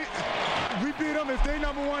beat them. If they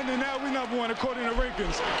number one, then now we number one according to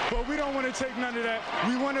rankings. But we don't want to take none of that.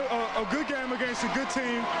 We want a good game against a good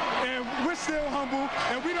team, and we're still humble,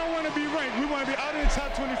 and we don't want to be ranked. We want to be out of the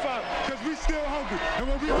top 25 because we still hungry. And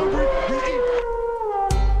when we hungry, we eat.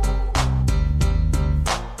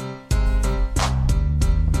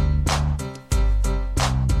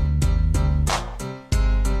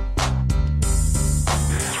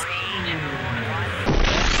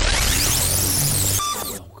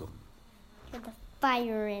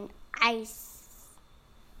 Fire and Ice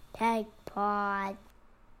Tag Pod.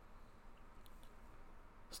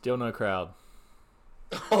 Still no crowd.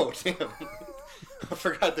 Oh, damn. I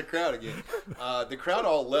forgot the crowd again. The crowd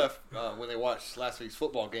all left when they watched last week's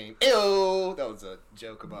football game. Ew! That was a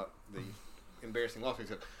joke about the embarrassing loss.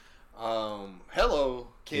 Hello,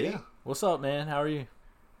 Kitty. Yeah. What's up, man? How are you?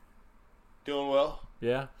 Doing well?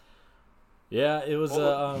 Yeah. Yeah, it was,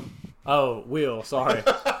 Will, sorry.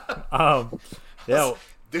 Yeah.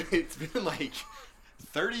 Dude, it's been like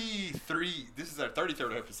 33. This is our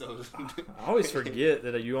 33rd episode. I always forget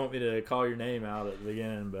that you want me to call your name out at the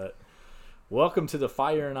beginning, but welcome to the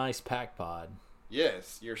Fire and Ice Pack Pod.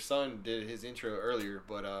 Yes, your son did his intro earlier,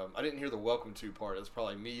 but I didn't hear the welcome to part. That's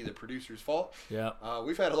probably me, the producer's fault. Yeah.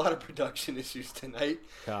 We've had a lot of production issues tonight.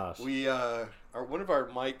 Gosh. We one of our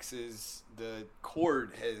mics is the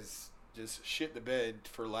cord has just shit the bed,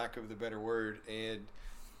 for lack of the better word, and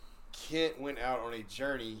Kent went out on a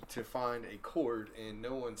journey to find a cord, and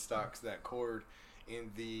no one stocks that cord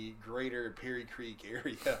in the greater Perry Creek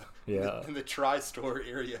area. Yeah. In the Tri-Store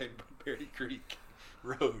area in Perry Creek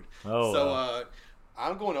Road. Oh. So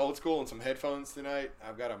I'm going old school on some headphones tonight.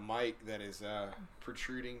 I've got a mic that is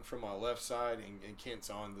protruding from my left side, and Kent's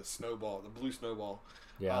on the snowball, the blue snowball.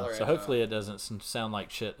 Yeah. So hopefully it doesn't sound like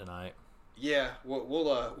shit tonight. Yeah,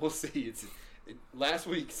 we'll see. Last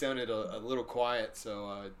week sounded a little quiet,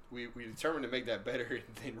 so we determined to make that better,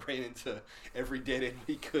 and then ran into every dead end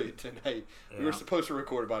we could tonight. Yeah. We were supposed to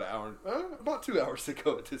record about 2 hours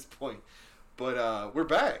ago at this point, but we're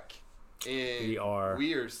back, and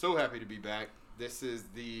we are so happy to be back. This is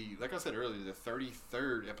like I said earlier, the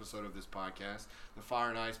 33rd episode of this podcast, the Fire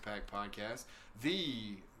and Ice Pack podcast,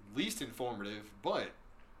 the least informative, but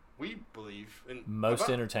we believe most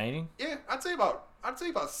entertaining. Yeah, I'd say about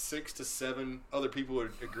 6 to 7 other people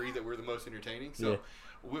would agree that we're the most entertaining. So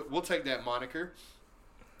yeah. We'll take that moniker.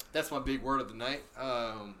 That's my big word of the night.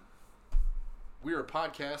 We're a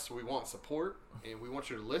podcast, so we want support, and we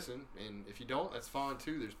want you to listen. And if you don't, that's fine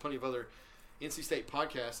too. There's plenty of other NC State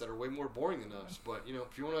podcasts that are way more boring than us. But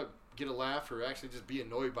if you want to get a laugh or actually just be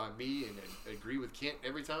annoyed by me and agree with Kent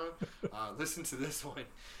every time, listen to this one.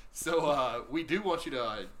 So we do want you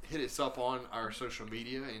to hit us up on our social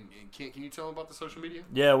media. And Kent, can you tell them about the social media?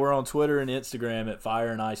 Yeah, we're on Twitter and Instagram at Fire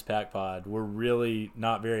and Ice Pack Pod. We're really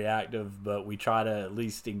not very active, but we try to at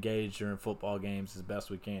least engage during football games as best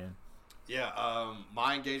we can. Yeah,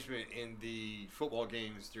 my engagement in the football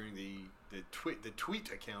games during the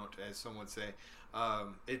tweet account, as some would say,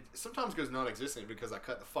 it sometimes goes non-existent because I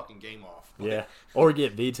cut the fucking game off. Yeah, or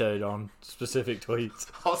get vetoed on specific tweets.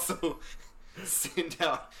 Also,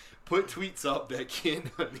 put tweets up that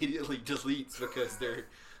Ken immediately deletes because they're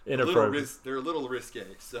a little risque.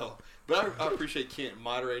 So, but I appreciate Kent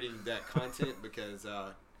moderating that content because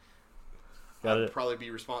I'd probably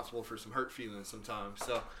be responsible for some hurt feelings sometimes.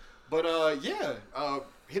 So. But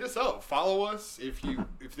hit us up. Follow us if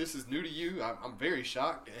this is new to you. I'm very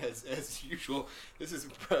shocked as usual. This is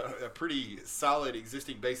a pretty solid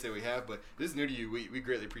existing base that we have, but if this is new to you. We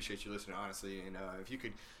greatly appreciate you listening, honestly. And if you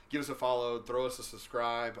could give us a follow, throw us a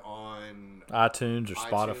subscribe on iTunes or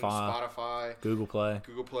Spotify, Google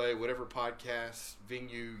Play, whatever podcast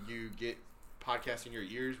venue you get podcast in your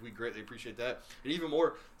ears, we greatly appreciate that. And even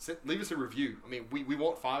more, leave us a review. I mean, we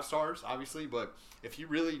want 5 stars, obviously, but if you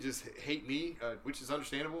really just hate me, which is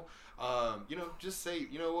understandable, just say,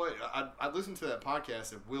 you know what, I'd listen to that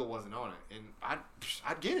podcast if Will wasn't on it, and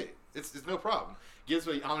I'd get it. It's no problem. Gives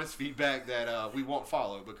me honest feedback that we won't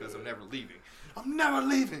follow because I'm never leaving. I'm never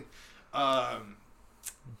leaving.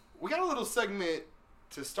 We got a little segment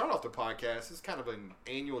to start off the podcast. It's kind of an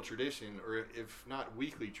annual tradition, or if not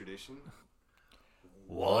weekly tradition.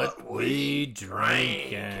 What we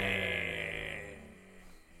drinking?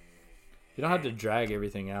 You don't have to drag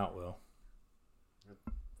everything out, Will.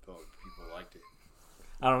 I thought people liked it.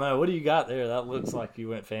 I don't know. What do you got there? That looks like you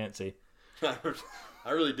went fancy. I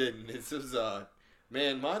really didn't. This is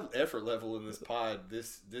man, my effort level in this pod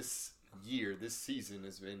this season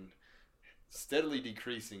has been steadily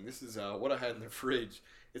decreasing. This is what I had in the fridge.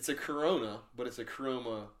 It's a Corona, but it's a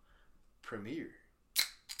Corona Premier.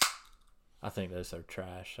 I think those are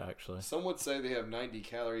trash, actually. Some would say they have 90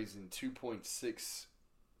 calories and 2.6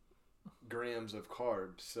 grams of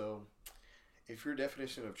carbs. So, if your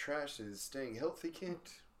definition of trash is staying healthy, Kent,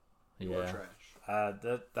 you are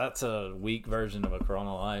trash. That's a weak version of a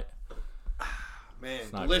Corona Light. Man,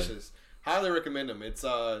 delicious. Good. Highly recommend them. It's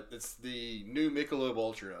the new Michelob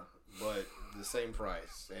Ultra, but the same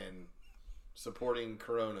price and supporting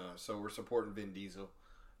Corona. So we're supporting Vin Diesel.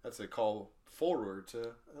 That's a call forward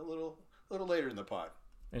to a little later in the pod.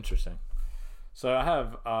 Interesting. So I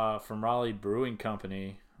have from Raleigh Brewing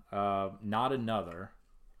Company, Not Another.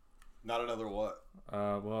 Not Another what?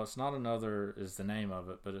 Well, it's Not Another is the name of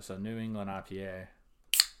it, but it's a New England IPA.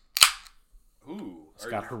 Ooh. It's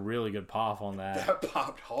got a really good pop on that. That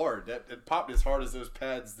popped hard. It popped as hard as those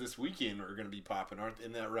pads this weekend are going to be popping, aren't they?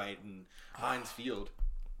 Isn't that right? In Heinz Field.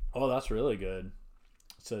 Oh, that's really good.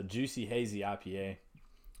 It's a juicy, hazy IPA.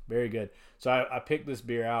 Very good. So I picked this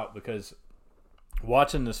beer out because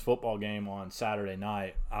watching this football game on Saturday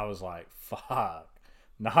night, I was like, fuck,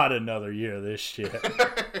 not another year of this shit.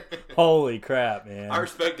 Holy crap, man. I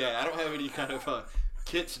respect that. I don't have any kind of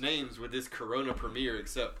kitsch names with this Corona premiere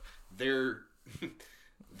except their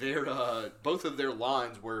both of their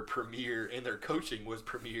lines were premier and their coaching was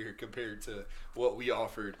premier compared to what we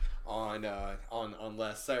offered on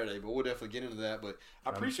last Saturday. But we'll definitely get into that. But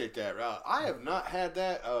I appreciate that. I have not had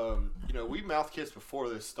that. We mouth kissed before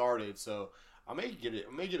this started, so I may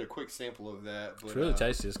get a quick sample of that. But, it's really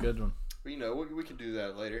tasty. It's a good one. We can do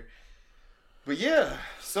that later. But yeah,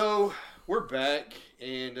 so we're back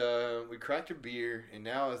and we cracked a beer, and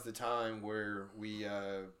now is the time where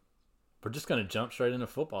we're just going to jump straight into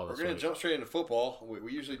football this week. We're going to jump straight into football.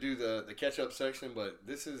 We usually do the catch-up section, but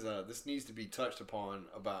this needs to be touched upon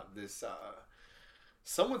about this.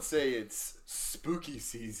 Some would say it's spooky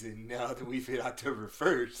season now that we've hit October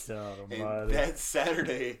 1st. And that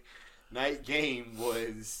Saturday night game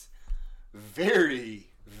was very,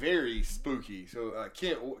 very spooky. So,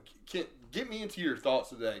 Kent, get me into your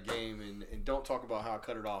thoughts of that game and don't talk about how I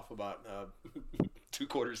cut it off about 2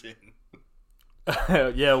 quarters in.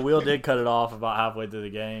 Yeah, Will did cut it off about halfway through the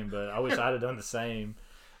game, but I wish I'd have done the same.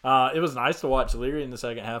 It was nice to watch Leary in the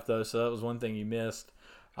second half, though, so that was one thing you missed.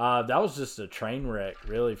 That was just a train wreck,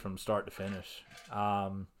 really, from start to finish.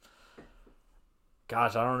 Gosh,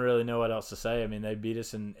 I don't really know what else to say. I mean, they beat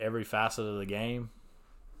us in every facet of the game.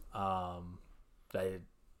 It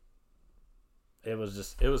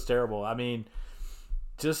was terrible. I mean,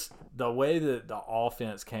 just the way that the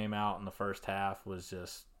offense came out in the first half was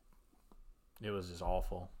just – it was just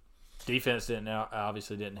awful. Defense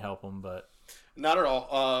obviously didn't help them, but not at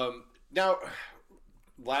all. Now,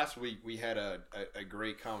 last week we had a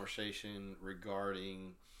great conversation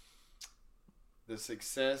regarding the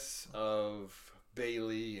success of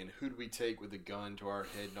Bailey and who do we take with a gun to our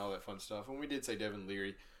head and all that fun stuff. And we did say Devin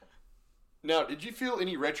Leary. Now, did you feel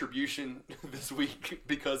any retribution this week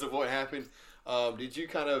because of what happened? Did you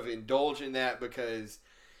kind of indulge in that because?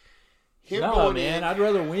 I'd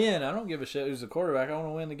rather win. I don't give a shit who's the quarterback. I want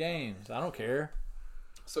to win the games. I don't care.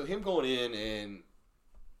 So him going in and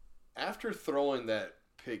after throwing that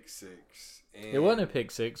pick six. It wasn't a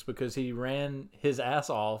pick six because he ran his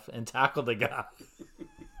ass off and tackled the guy.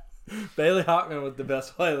 Bailey Hockman with the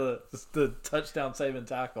best play, the touchdown saving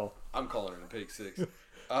tackle. I'm calling it a pick six.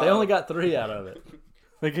 They only got 3 out of it.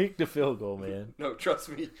 They kicked the field goal, man. No, trust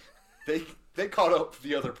me. They caught up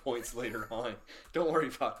the other points later on. Don't worry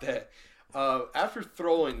about that. After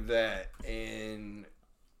throwing that, and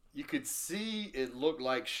you could see it looked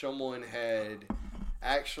like someone had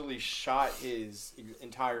actually shot his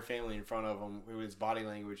entire family in front of him with his body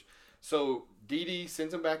language. So Dede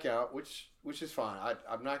sends him back out, which is fine.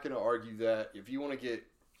 I'm not going to argue that. If you want to get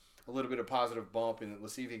a little bit of positive bump and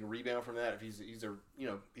let's see if he can rebound from that, if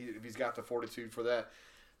if he's got the fortitude for that,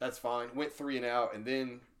 that's fine. Went 3 and out, and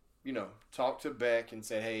then talked to Beck and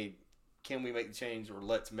said, hey, can we make the change or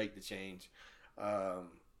let's make the change?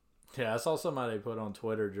 Yeah, I saw somebody put on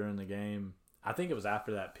Twitter during the game, I think it was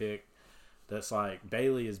after that pick, that's like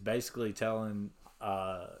Bailey is basically telling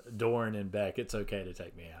Doran and Beck it's okay to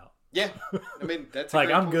take me out. Yeah, I mean, that's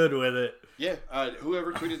like I'm good with it. Yeah,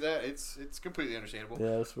 whoever tweeted that, it's completely understandable.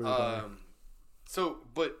 Yeah, that's pretty funny. So,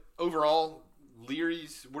 but overall,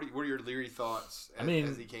 Leary's, what are your Leary thoughts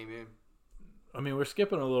as he came in? I mean, we're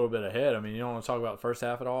skipping a little bit ahead. I mean, you don't want to talk about the first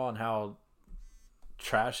half at all and how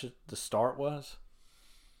trash the start was?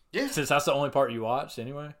 Yeah. Since that's the only part you watched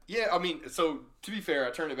anyway? Yeah, I mean, so to be fair,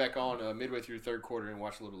 I turned it back on midway through the third quarter and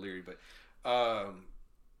watched a little Leary, but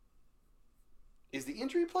is the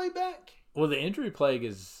injury plague back? Well, the injury plague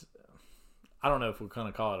is, I don't know if we're going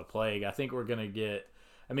to call it a plague. I think we're going to get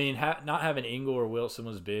I mean, not having Ingle or Wilson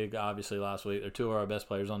was big, obviously, last week. They're two of our best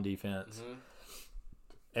players on defense. Mm-hmm.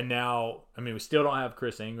 And now, I mean, we still don't have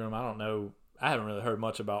Chris Ingram. I don't know. I haven't really heard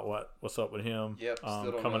much about what's up with him. Yep,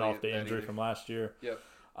 coming off the injury from last year. Yep.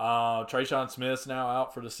 Trayshawn Smith's now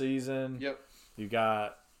out for the season. Yep. You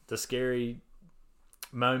got the scary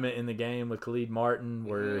moment in the game with Khalid Martin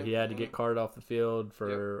where he had to get carted off the field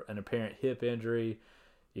for an apparent hip injury.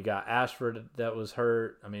 You got Ashford that was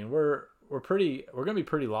hurt. I mean, we're going to be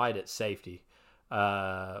pretty light at safety,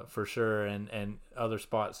 for sure, and other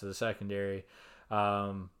spots of the secondary.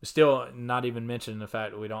 Still not even mentioning the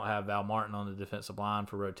fact that we don't have Val Martin on the defensive line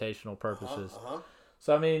for rotational purposes.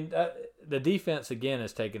 So, I mean, the defense, again,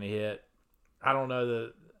 is taking a hit. I don't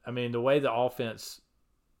know the way the offense,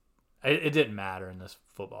 it didn't matter in this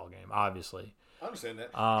football game, obviously. I understand that.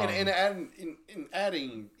 And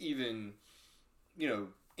adding even,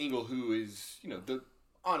 Ingle, who is, the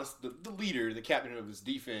leader, the captain of his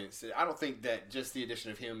defense, I don't think that just the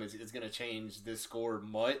addition of him is going to change this score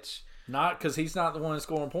much. Not because he's not the one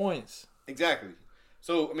scoring points. Exactly.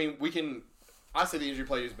 So, I mean, I say the injury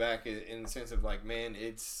plays back in the sense of like, man,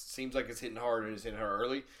 it seems like it's hitting hard and it's hitting hard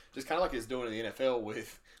early. Just kind of like it's doing in the NFL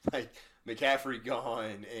with like McCaffrey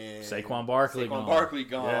gone and Saquon Barkley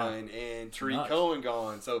gone and Tariq Cohen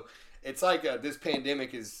gone. So it's like this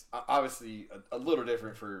pandemic is obviously a little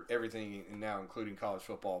different for everything now, including college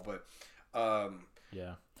football. But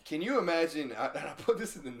can you imagine? And I put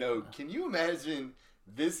this in the note. Can you imagine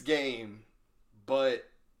this game, but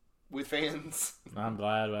with fans? I'm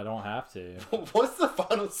glad I don't have to. What's the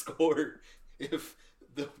final score if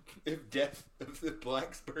the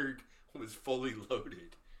Blacksburg was fully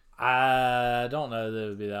loaded? I don't know that it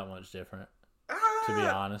would be that much different, to be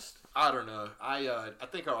honest. I don't know. I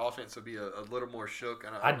think our offense would be a little more shook.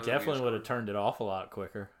 I definitely would have turned it off a lot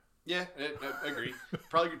quicker. Yeah, I agree.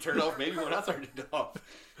 Probably could turn it off maybe when I turned it off.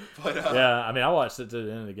 But yeah, I mean, I watched it to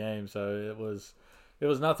the end of the game, so it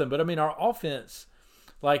was nothing. But I mean, our offense,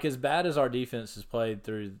 like as bad as our defense has played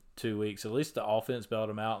through 2 weeks, at least the offense bailed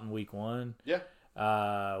them out in week 1.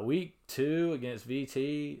 Yeah. Week 2 against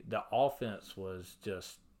VT, the offense was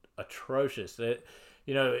just atrocious.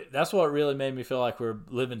 That's what really made me feel like we're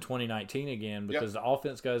living 2019 again, because the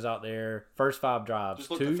offense goes out there, first 5 drives.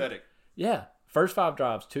 Just look pathetic. Yeah. First 5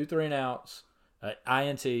 drives, 2 3-and-outs,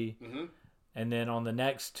 INT, and then on the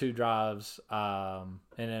next 2 drives, and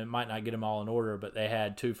it might not get them all in order, but they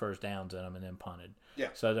had 2 first downs in them and then punted. Yeah.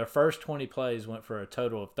 So their first 20 plays went for a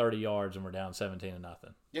total of 30 yards and we're down 17-0.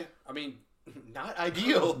 Yeah. I mean, not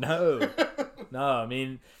ideal. No. I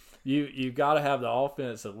mean, you got to have the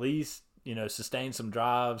offense at least, sustain some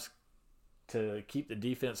drives to keep the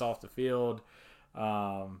defense off the field.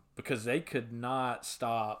 Because they could not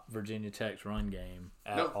stop Virginia Tech's run game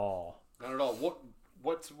at all. Not at all.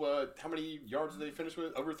 How many yards did they finish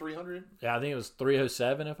with? Over 300? Yeah, I think it was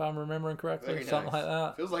 307 if I'm remembering correctly. Very something nice. like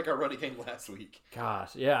that. Feels like our running game last week.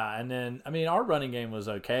 Gosh, yeah. And then, I mean, our running game was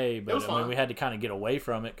okay, but I mean, we had to kind of get away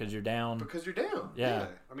from it because you're down. Because you're down. Yeah.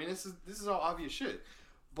 I mean, this is all obvious shit.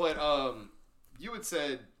 But you had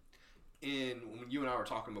said when you and I were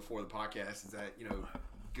talking before the podcast is that,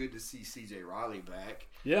 good to see CJ Riley back.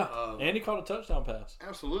 Yeah, and he caught a touchdown pass.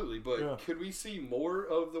 Absolutely, but could we see more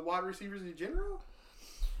of the wide receivers in general?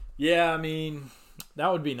 Yeah, I mean, that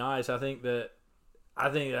would be nice. I think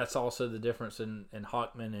that's also the difference in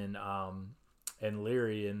Hockman and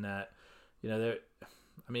Leary in that, I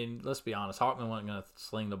mean, let's be honest, Hockman wasn't going to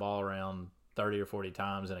sling the ball around 30 or 40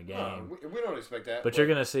 times in a game. No, we don't expect that. But you're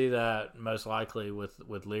going to see that most likely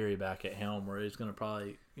with Leary back at helm, where he's going to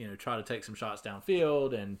probably try to take some shots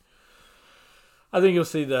downfield, and I think you'll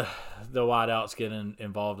see the wideouts get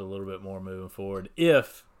involved a little bit more moving forward.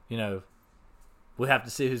 If we have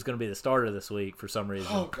to see who's going to be the starter this week for some reason.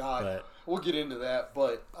 Oh God, we'll get into that.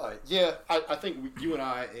 But I think you and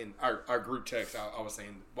I in our group text, I was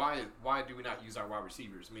saying why do we not use our wide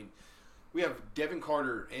receivers? I mean, we have Devin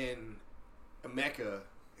Carter and Emeka,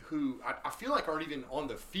 who I feel like aren't even on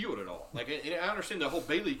the field at all. Like, I understand the whole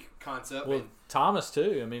Bailey concept. Well, Thomas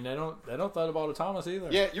too. I mean, they don't throw the ball to Thomas either.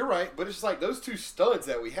 Yeah, you're right. But it's like those 2 studs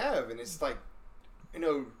that we have, and it's like,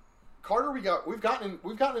 Carter, we've gotten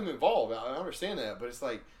him involved. I understand that, but it's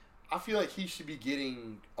like I feel like he should be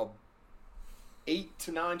getting 8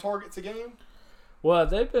 to 9 targets a game. Well,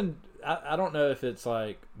 they've been. I don't know if it's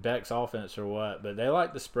like Beck's offense or what, but they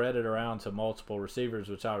like to spread it around to multiple receivers,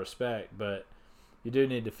 which I respect. But you do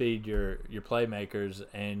need to feed your playmakers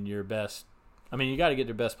and your best. I mean, you got to get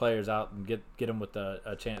your best players out and get them with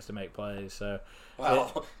a chance to make plays. So,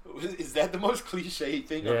 wow, is that the most cliche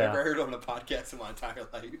thing I've ever heard on a podcast in my entire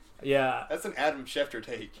life? Yeah, that's an Adam Schefter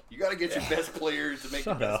take. You got to get your best players to make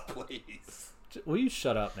the best plays. Will you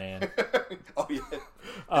shut up, man? Oh yeah.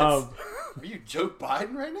 Are you Joe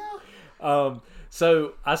Biden right now?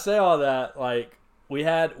 So I say all that like we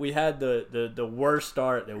had the worst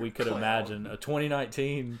start that we could imagine, a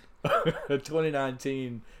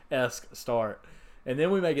 2019-esque start, and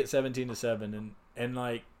then we make it 17-7, and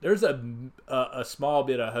like there's a small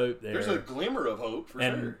bit of hope there. There's a glimmer of hope for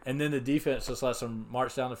sure. And then the defense just lets them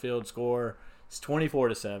march down the field, score. It's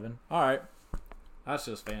 24-7. All right. That's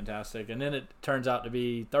just fantastic. And then it turns out to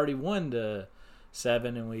be 31-7,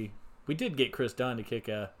 and we did get Chris Dunn to kick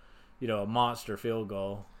a monster field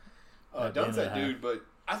goal. Dunn's that dude, but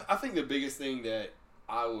I think the biggest thing that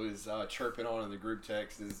I was chirping on in the group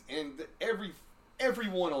text is, and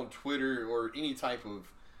everyone on Twitter or any type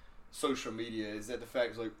of social media, is that the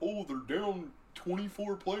fact is like, oh, they're down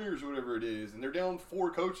 24 players or whatever it is, and they're down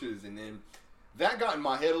 4 coaches, and then that got in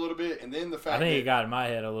my head a little bit, and then the fact it got in my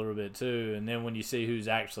head a little bit too, and then when you see who's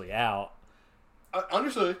actually out.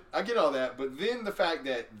 Understood. I get all that, but then the fact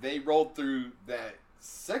that they rolled through that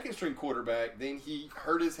second string quarterback, then he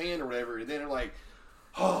hurt his hand or whatever, and then they're like,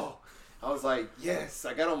 oh, I was like, yes.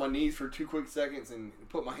 I got on my knees for 2 quick seconds and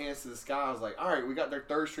put my hands to the sky. I was like, all right, we got their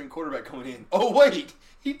third string quarterback coming in. Oh, wait,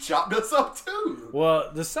 he chopped us up too.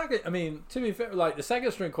 Well, to be fair, like the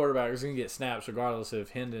second string quarterback is going to get snaps regardless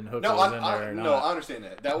if Hendon Hooker was in there or not. No, I understand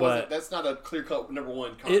that. That's not a clear cut number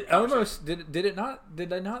one. It almost did it not?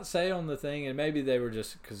 Did they not say on the thing? And maybe they were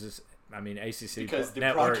just because it's. I mean, ACC because the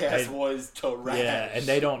network, broadcast was trash. Yeah, and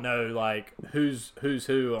they don't know like who's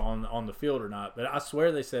who on the field or not. But I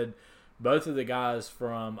swear they said both of the guys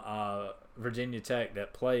from Virginia Tech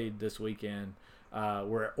that played this weekend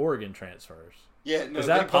were Oregon transfers. Yeah, no, is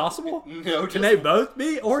that possible? No, can they both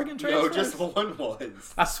be Oregon transfers? No, just one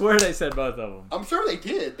was. I swear they said both of them. I'm sure they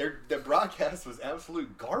did. The broadcast was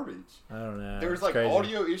absolute garbage. I don't know. There was like crazy.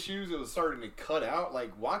 audio issues. It was starting to cut out.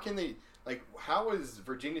 Like, why can they? Like, how is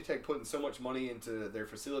Virginia Tech putting so much money into their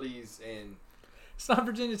facilities? And it's not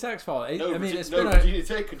Virginia Tech's fault. Virginia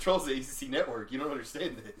Tech controls the ACC network. You don't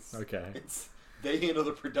understand this. Okay. They handle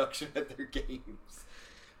the production at their games.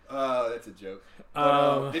 That's a joke.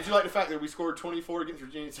 But, did you like the fact that we scored 24 against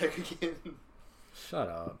Virginia Tech again? Shut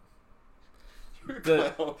up. You're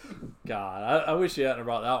a clown. God, I wish you hadn't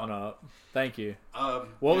brought that one up. Thank you.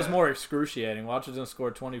 What was more excruciating? Watching them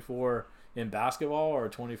score 24 in basketball or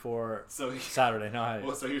 24 Saturday night?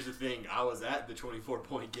 Well, so here's the thing. I was at the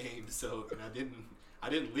 24-point game, and I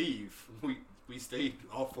didn't leave. We stayed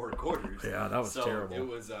all 4 quarters. Yeah, that was terrible. It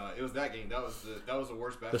was that game. That was the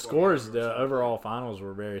worst basketball. The scores, the overall finals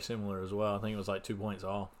were very similar as well. I think it was like 2 points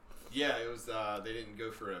all. Yeah, it was. They didn't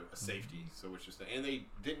go for a safety, so which is and they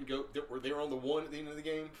didn't go. They were on the 1 at the end of the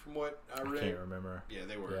game, from what I read. I can't remember. Yeah,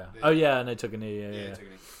 they were. Yeah. And they took a knee. Yeah, they took a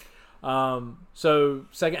knee. So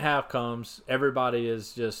second half comes. Everybody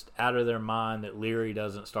is just out of their mind that Leary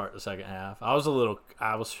doesn't start the second half. I was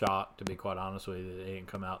shocked, to be quite honest with you, that he didn't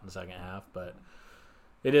come out in the second half, but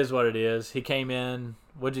it is what it is. He came in.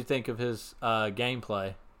 What'd you think of his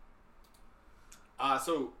gameplay?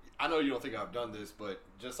 So I know you don't think I've done this, but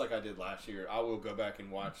just like I did last year, I will go back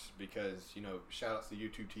and watch because, shout outs to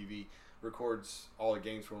YouTube TV, records all the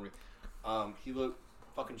games for me. He looked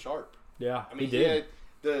fucking sharp. Yeah, I mean, he did.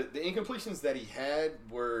 The incompletions that he had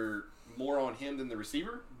were more on him than the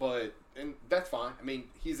receiver, and that's fine. I mean,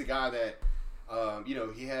 he's a guy that,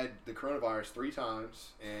 he had the coronavirus 3 times,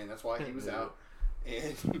 and that's why he was out.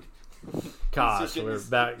 And gosh, we're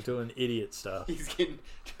back doing idiot stuff. He's getting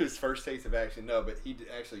to his first taste of action. No, but he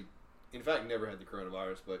actually, in fact, never had the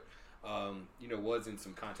coronavirus, but was in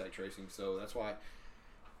some contact tracing. So that's why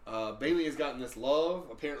Bailey has gotten this love,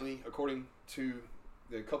 apparently, according to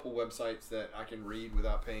the couple websites that I can read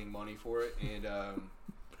without paying money for it. And I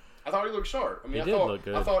thought he looked sharp. I mean,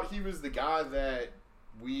 I thought he was the guy that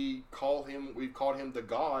we've called him the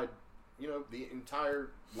god, the entire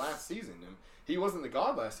last season. And he wasn't the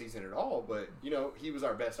god last season at all, but he was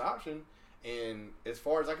our best option. And as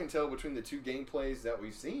far as I can tell, between the 2 game plays that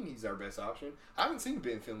we've seen, he's our best option. I haven't seen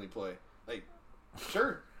Ben Finley play. Like,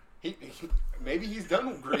 sure, he maybe he's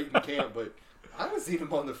done great in camp, but I haven't seen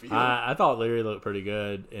him on the field. I thought Leary looked pretty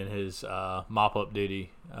good in his mop-up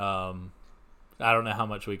duty. I don't know how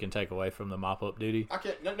much we can take away from the mop-up duty. I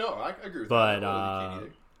can't. No, I agree with that. But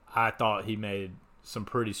I thought he made some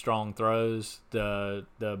pretty strong throws. The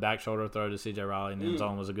back shoulder throw to C.J. Riley in the end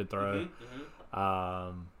zone was a good throw.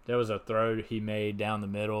 There was a throw he made down the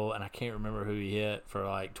middle, and I can't remember who he hit for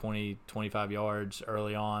like 20, 25 yards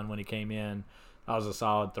early on when he came in. That was a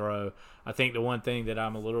solid throw. I think the one thing that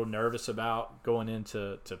I'm a little nervous about going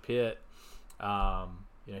into Pitt,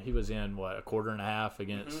 he was in, a quarter and a half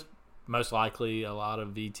against most likely a lot of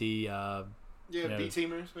VT Yeah,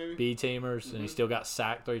 B-teamers maybe. B-teamers, and he still got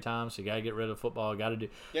sacked 3 times. So you got to get rid of football. Got to do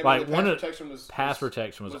pass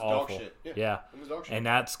protection was awful. Dog shit. Yeah. It was dog shit. And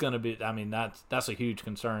that's going to be. I mean, that's a huge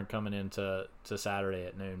concern coming into Saturday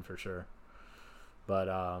at noon for sure. But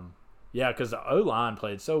yeah, because the O-line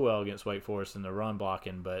played so well against Wake Forest in the run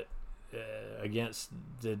blocking, but against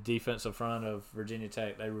the defensive front of Virginia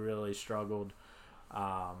Tech, they really struggled.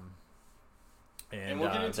 And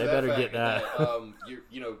we'll get into they better get that.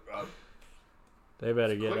 They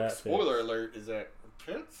better get that. Spoiler alert is that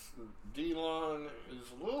Pitt's D-line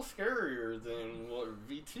is a little scarier than what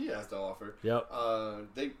VT has to offer. Yep.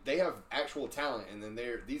 They have actual talent, and then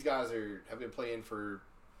these guys have been playing for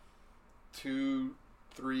 2,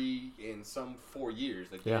 3, and some 4 years.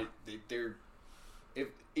 Like they're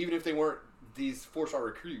even if they weren't these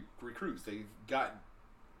 4-star recruits, they've got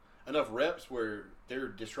enough reps where they're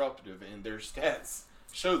disruptive, and their stats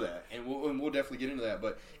show that. And we'll definitely get into that.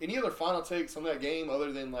 But any other final takes on that game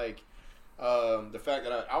other than like the fact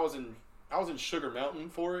that I was in Sugar Mountain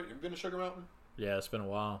for it. Have you been to Sugar Mountain? Yeah, it's been a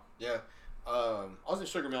while. Yeah, I was in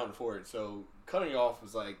Sugar Mountain for it. So cutting it off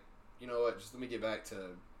was like, you know what? Just let me get back to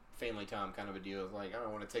family time, kind of a deal. It's like I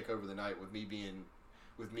don't want to take over the night with me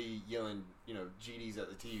yelling, GDs at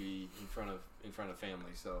the TV in front of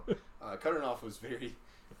family. So cutting off was very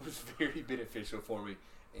beneficial for me,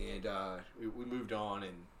 and we moved on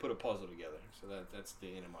and put a puzzle together. So that's the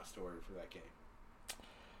end of my story for that game.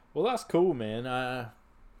 Well, that's cool, man. I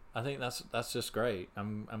think that's just great.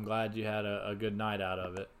 I'm glad you had a good night out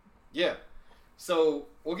of it. Yeah. So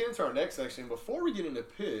we'll get into our next section. Before we get into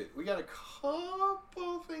Pitt, we got a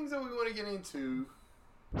couple things that we want to get into.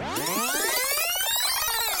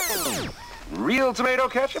 Real tomato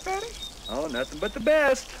ketchup, Eddie? Oh, nothing but the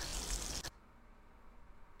best.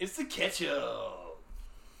 It's the ketchup.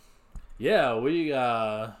 Yeah, we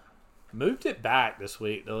moved it back this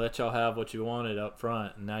week to let y'all have what you wanted up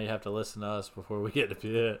front, and now you have to listen to us before we get to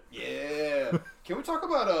Pitt. Yeah. Can we talk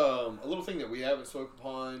about a little thing that we haven't spoken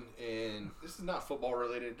upon? And this is not football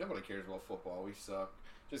related. Nobody cares about football. We suck.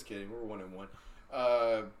 Just kidding. We're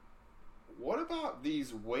 1-1. What about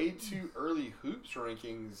these way too early hoops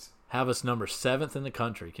rankings? Have us number 7th in the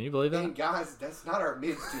country. Can you believe that? And guys, that's not our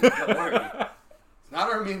men's team. Don't worry. It's not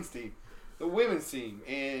our men's team. The women's team.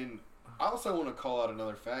 And I also want to call out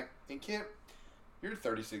another fact. And Kent, you're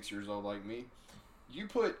 36 years old like me. You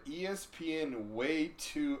put ESPN way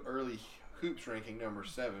too early hoops ranking number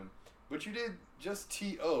 7, but you did just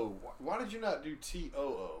TO. Why did you not do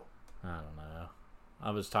TOO? I don't know. I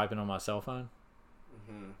was typing on my cell phone.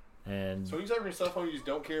 Mm-hmm. And so when you type on your cell phone, you just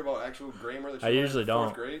don't care about actual grammar that you I usually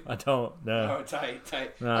don't. 4th grade? I don't. No. Oh,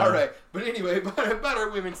 tight. No. All right. But anyway, about our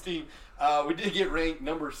women's team, we did get ranked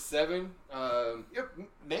number 7.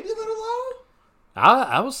 Maybe a little low.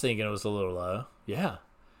 I was thinking it was a little low. Yeah.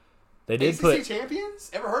 They did ACC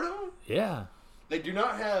champions? Ever heard of them? Yeah. They do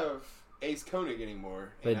not have Ace Koenig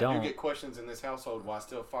anymore. And I don't. do get questions in this household why I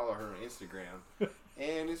still follow her on Instagram.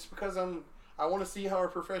 And it's because I want to see how her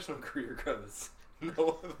professional career goes.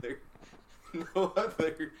 No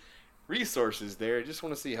other resources there. I just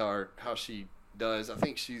want to see how she does. I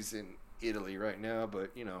think she's in Italy right now,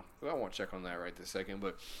 but I won't check on that right this second.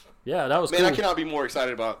 But yeah, that was cool. I cannot be more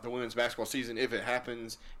excited about the women's basketball season if it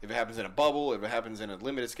happens. If it happens in a bubble, if it happens in a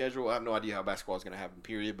limited schedule, I have no idea how basketball is going to happen.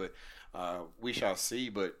 Period. But we shall see.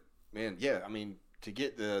 But man, yeah, I mean, to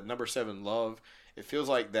get the number 7 love, it feels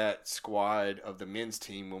like that squad of the men's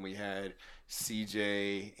team when we had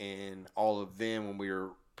CJ and all of them when we were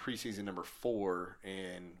preseason number 4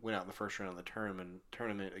 and went out in the first round of the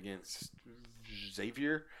tournament against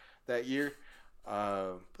Xavier that year. I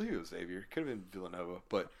believe it was Xavier. Could have been Villanova,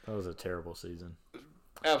 but that was a terrible season.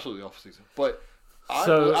 Absolutely awful season. But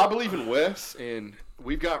I believe in Wes, and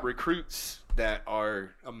we've got recruits that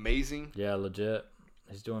are amazing. Yeah, legit.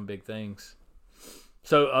 He's doing big things.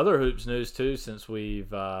 So other hoops news too, since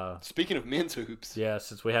we've speaking of men's hoops,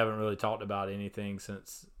 since we haven't really talked about anything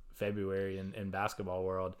since February in basketball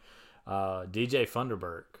world, DJ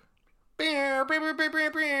Funderburk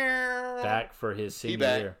back for his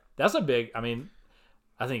senior year. That's a big. I mean,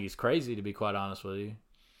 I think he's crazy to be quite honest with you.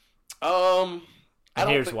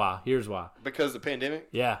 Here's why. Because of the pandemic.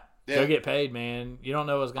 Yeah. Go get paid, man. You don't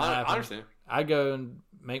know what's gonna happen. I understand. I go and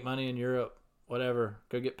make money in Europe. Whatever,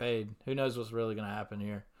 go get paid. Who knows what's really going to happen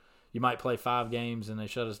here? You might play 5 games and they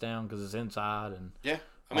shut us down because it's inside and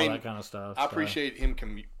all that kind of stuff. I appreciate him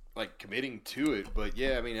committing to it, but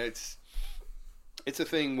yeah, I mean it's a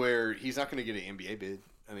thing where he's not going to get an NBA bid.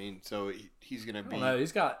 I mean, so he's going to be. No,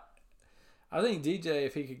 he's got. I think DJ,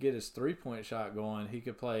 if he could get his 3-point shot going, he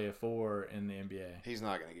could play a 4 in the NBA. He's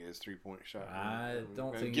not going to get his 3-point shot. I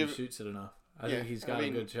don't think he shoots it enough. I think he's got a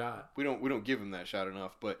good shot. We don't give him that shot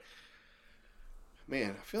enough, but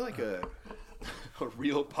man, I feel like a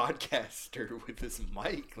real podcaster with this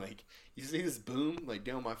mic. Like, you see this boom like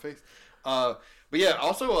down my face. But yeah,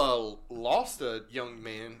 also lost a young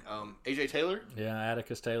man, AJ Taylor. Yeah,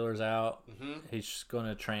 Atticus Taylor's out. Mm-hmm. He's going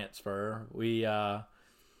to transfer.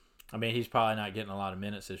 He's probably not getting a lot of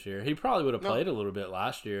minutes this year. He probably would have played a little bit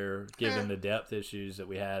last year, given the depth issues that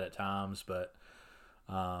we had at times. But,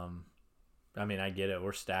 I get it.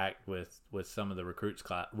 We're stacked with some of the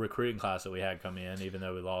recruiting class that we had come in, even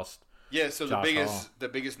though we lost. Yeah. So Josh the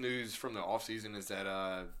biggest news from the offseason is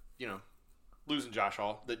that losing Josh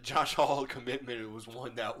Hall. The Josh Hall commitment was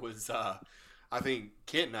one that was I think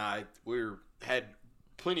Kent and I had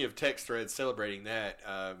plenty of text threads celebrating that.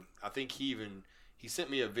 I think he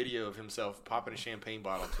sent me a video of himself popping a champagne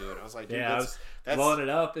bottle to it. I was like, dude, that's blowing it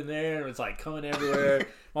up in there, and it's like coming everywhere.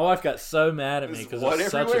 My wife got so mad at me because it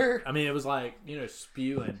was everywhere? it was like,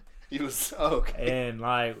 spewing. He was okay. And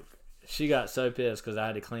like, she got so pissed because I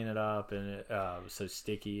had to clean it up, and it was so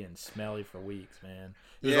sticky and smelly for weeks, man.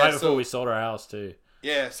 It was right before we sold our house too.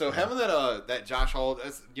 Yeah, so having that Josh Hall,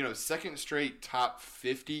 that's second straight top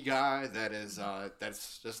 50 guy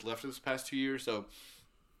that's just left this past 2 years. So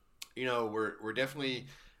we're definitely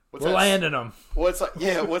landing them. Well, it's like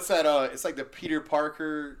what's that? It's like the Peter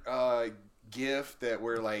Parker gif that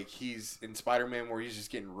where like he's in Spider-Man where he's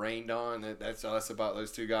just getting rained on. That's us about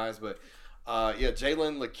those two guys, but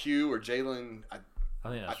Jalen LeCue or Jalen. I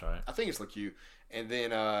think that's right. I think it's LeCue. And then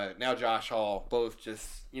now Josh Hall, both just,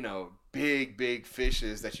 big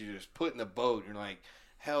fishes that you just put in the boat. You're like,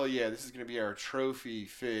 hell yeah, this is going to be our trophy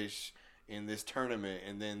fish in this tournament.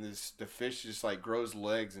 And then the fish just like grows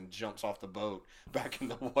legs and jumps off the boat back in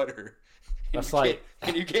the water.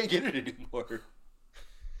 And you can't get it anymore.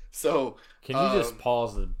 So can you just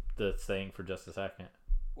pause the thing for just a second?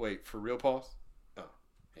 Wait, for real pause? Oh,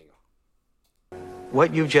 hang on.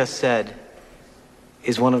 What you just said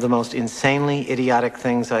is one of the most insanely idiotic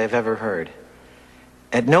things I have ever heard.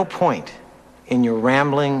 At no point in your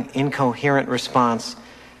rambling, incoherent response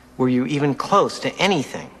were you even close to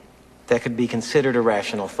anything that could be considered a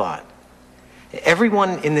rational thought.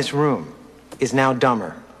 Everyone in this room is now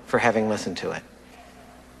dumber for having listened to it.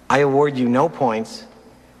 I award you no points,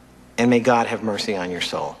 and may God have mercy on your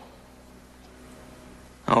soul.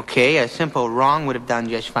 Okay, a simple wrong would have done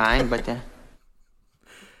just fine, but...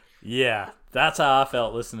 Yeah. That's how I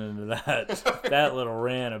felt listening to that little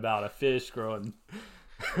rant about a fish growing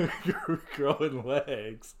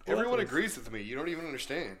legs. Everyone agrees with me. You don't even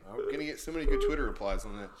understand. I'm gonna get so many good Twitter replies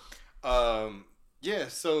on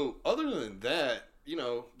that. So other than that,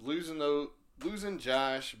 losing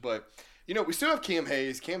Josh, but we still have Cam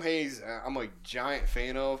Hayes. Cam Hayes, I'm a giant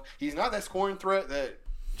fan of. He's not that scoring threat that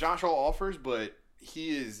Josh Hall offers, but he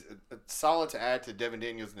is solid to add to Devin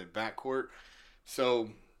Daniels in the backcourt. So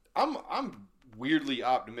I'm weirdly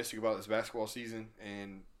optimistic about this basketball season,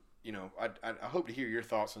 and I hope to hear your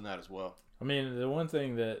thoughts on that as well. The one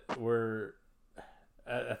thing that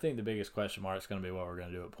I think the biggest question mark is going to be what we're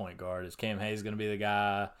going to do at point guard. Is Cam Hayes going to be the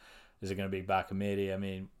guy? Is it going to be by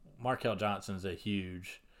committee? Markel Johnson's a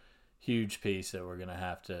huge piece that we're going to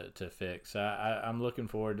have to fix. I'm looking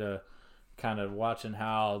forward to kind of watching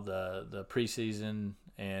how the preseason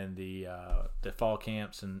and the fall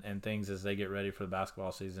camps and things as they get ready for the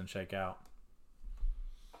basketball season shake out.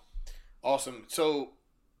 Awesome. So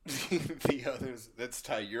the others, that's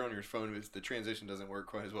tight. You're on your phone. The transition doesn't work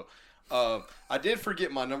quite as well. I did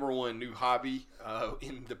forget my number one new hobby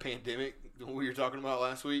in the pandemic when we were talking about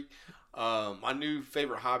last week. My new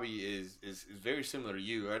favorite hobby is very similar to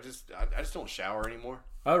you. I just don't shower anymore.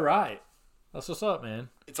 All right. That's what's up, man.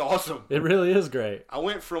 It's awesome. It really is great. I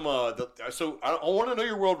went from so I want to know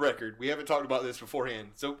your world record. We haven't talked about this beforehand,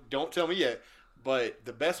 so don't tell me yet. But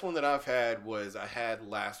the best one that I've had I had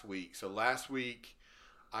last week. So last week,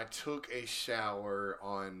 I took a shower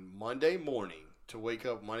on Monday morning to wake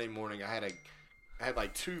up Monday morning. I had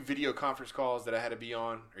like 2 video conference calls that I had to be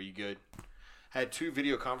on. Are you good? I had 2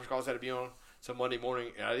 video conference calls I had to be on. So Monday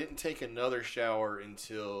morning, and I didn't take another shower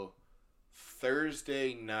until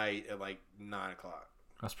Thursday night at like 9 o'clock.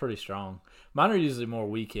 That's pretty strong. Mine are usually more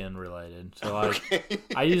weekend related. So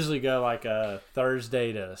I usually go like a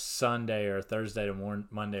Thursday to Sunday or Thursday to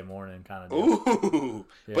Monday morning kind of deal. Ooh,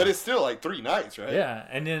 yeah. But it's still like 3 nights, right? Yeah,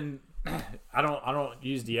 and then I don't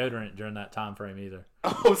use deodorant during that time frame either.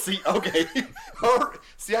 Oh, see, okay.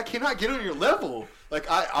 See, I cannot get on your level. Like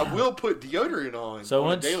I will put deodorant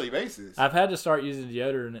on a daily basis. I've had to start using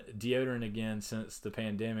deodorant again since the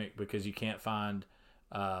pandemic because you can't find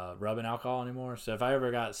rubbing alcohol anymore. So if I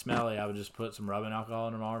ever got smelly, I would just put some rubbing alcohol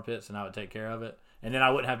in my armpits and I would take care of it. And then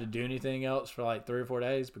I wouldn't have to do anything else for like 3 or 4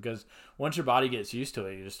 days because once your body gets used to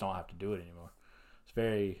it, you just don't have to do it anymore. It's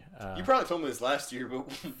very... you probably told me this last year, but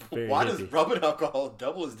why does rubbing alcohol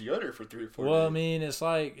double as deodorant for 3 or 4 days? Well, I mean, it's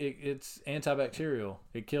like it's antibacterial.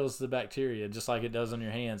 It kills the bacteria just like it does on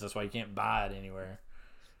your hands. That's why you can't buy it anywhere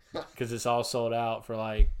because it's all sold out for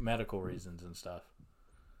like medical reasons and stuff.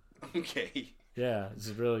 Okay. Yeah, it's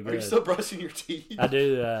really good. Are you still brushing your teeth? I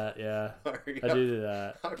do that, yeah. I do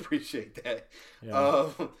that. I appreciate that. Yeah.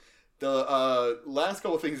 The last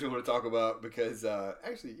couple of things we want to talk about because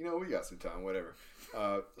actually, we got some time. Whatever.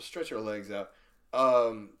 Stretch our legs out.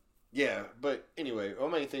 Yeah, but anyway, my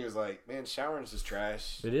main thing is like, man, showering is just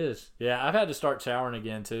trash. It is. Yeah, I've had to start showering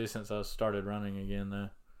again too since I started running again though.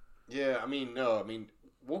 Yeah,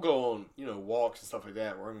 we'll go on walks and stuff like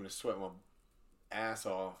that where I'm going to sweat my ass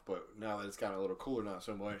off, but now that it's gotten a little cooler, not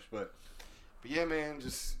so much. But yeah, man,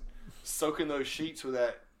 just soaking those sheets with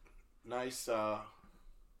that nice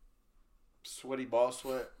sweaty ball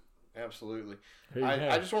sweat. Absolutely.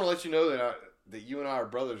 I just want to let you know that you and I are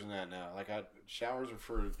brothers in that now. Like showers are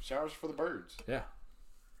for the birds. Yeah.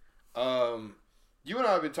 You and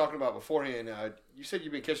I have been talking about beforehand. You said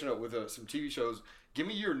you've been catching up with some TV shows. Give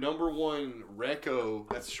me your number one reco.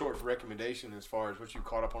 That's short for recommendation as far as what you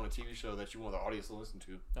caught up on a TV show that you want the audience to listen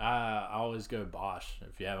to. I always go Bosch.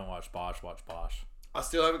 If you haven't watched Bosch, watch Bosch. I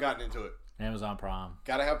still haven't gotten into it. Amazon Prime.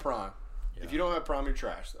 Gotta have Prime. Yeah. If you don't have Prime, you're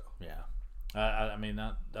trash though. Yeah.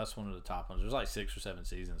 That's one of the top ones. There's like 6 or 7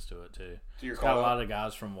 seasons to it too. So you're it's got a lot of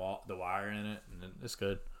guys from The Wire in it, and it's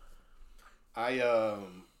good.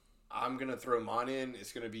 I'm gonna throw mine in.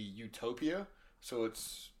 It's gonna be Utopia. So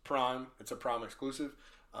it's Prime. It's a Prime exclusive.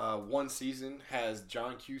 One season has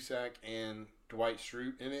John Cusack and Dwight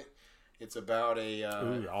Schrute in it. It's about a...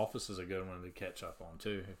 The Office is a good one to catch up on,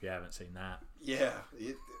 too, if you haven't seen that. Yeah.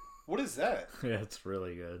 What is that? Yeah, it's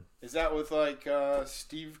really good. Is that with, like,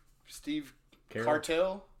 Steve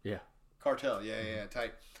Cartel? Yeah. Cartel, yeah,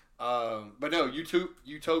 tight. But no,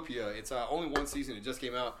 Utopia. It's only one season. It just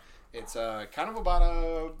came out. It's kind of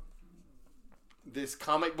about this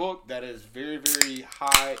comic book that is very, very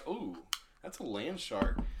high. Ooh, that's a land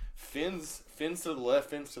shark. Fins to the left,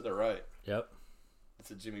 fins to the right. Yep. It's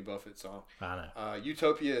a Jimmy Buffett song. I know.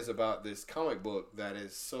 Utopia is about this comic book that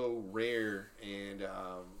is so rare and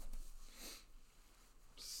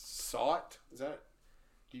sought. Is that?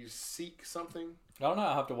 Do you seek something? I don't know.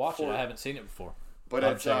 I have to watch it. I haven't seen it before. But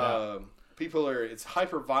it's it's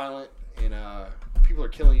hyper violent and people are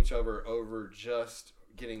killing each other over just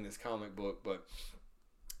getting this comic book. But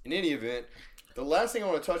in any event, the last thing I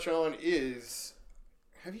want to touch on is,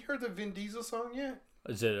 have you heard the Vin Diesel song yet?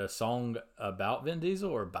 Is it a song about Vin Diesel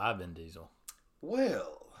or by Vin Diesel?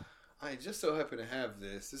 Well, I just so happen to have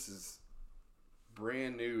this. This is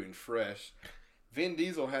brand new and fresh. Vin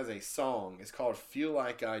Diesel has a song. It's called Feel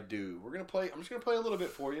Like I Do. I'm just going to play a little bit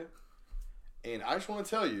for you. And I just want to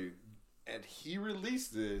tell you, and he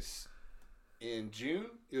released this in June,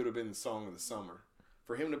 it would have been the song of the summer.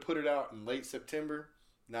 For him to put it out in late September,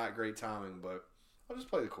 not great timing, but I'll just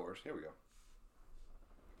play the chorus. Here we go.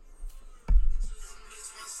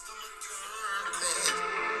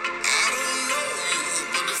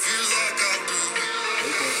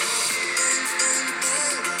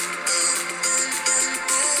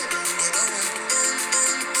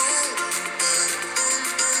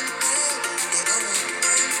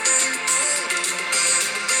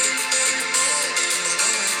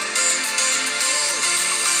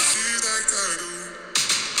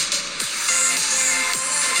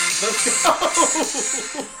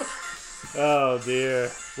 Oh dear.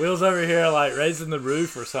 Will's over here like raising the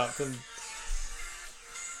roof or something.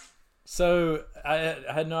 So I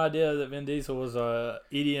had no idea that Vin Diesel was a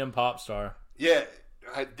EDM pop star. Yeah.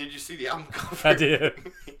 Did you see the album cover? I did.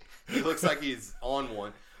 He looks like he's on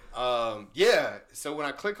one. Yeah. So when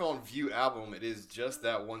I click on view album, it is just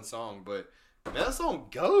that one song. But man, that song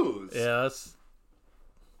goes. Yeah,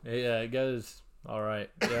 it goes all right.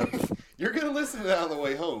 Yeah. You're going to listen to that on the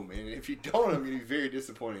way home. And if you don't, I'm going to be very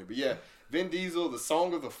disappointed. But yeah, Vin Diesel, the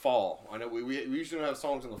song of the fall. I know we usually don't have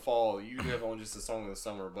songs in the fall. We usually have on just the song of the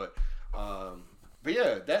summer. But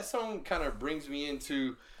yeah, that song kind of brings me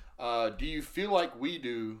into do you feel like we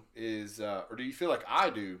do or do you feel like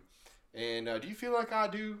I do? And do you feel like I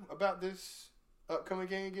do about this upcoming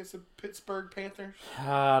game against the Pittsburgh Panthers?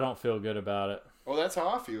 I don't feel good about it. Well, that's how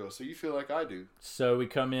I feel. So you feel like I do. So we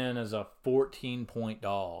come in as a 14-point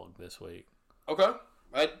dog this week. Okay.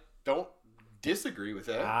 I don't disagree with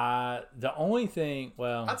that. The only thing,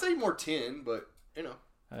 well, I'd say more 10, but, you know.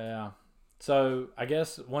 Yeah. So I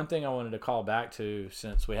guess one thing I wanted to call back to,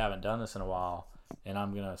 since we haven't done this in a while, and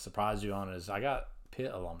I'm going to surprise you on it, is I got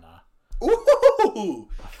Pitt alumni. Ooh!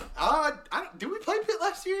 Did we play Pitt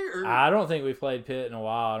last year? Or? I don't think we've played Pitt in a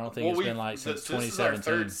while. I don't think it's been like since 2017. This is our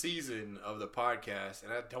third season of the podcast,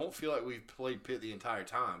 and I don't feel like we've played Pitt the entire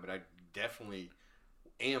time, but I definitely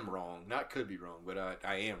am wrong. Not could be wrong, but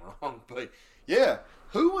I am wrong. But yeah,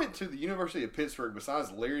 who went to the University of Pittsburgh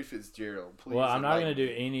besides Larry Fitzgerald? Please. Well, I'm not going to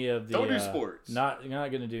do any of the. Don't do sports. Not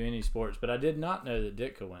going to do any sports, but I did not know that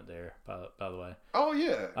Ditka went there. By the way. Oh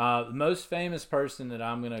yeah. The most famous person that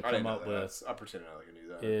I'm going to come up with. I pretend I knew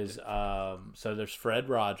that. Is so there's Fred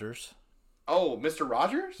Rogers. Oh, Mr.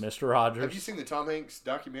 Rogers? Mr. Rogers. Have you seen the Tom Hanks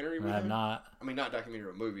documentary with him? I have not. I mean, not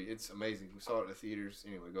documentary, but movie. It's amazing. We saw it at the theaters.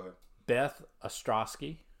 Anyway, go ahead. Beth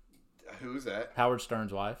Ostrowski. Who is that? Howard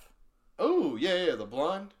Stern's wife. Oh, yeah, the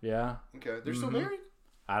blonde? Yeah. Okay. They're still married?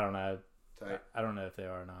 I don't know. Tight. I don't know if they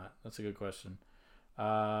are or not. That's a good question.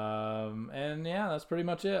 And yeah, that's pretty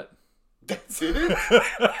much it. That's it?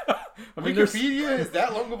 I mean, Wikipedia is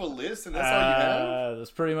that long of a list, and that's all you have?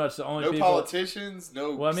 That's pretty much the only no people. Politicians,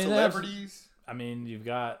 no celebrities? You've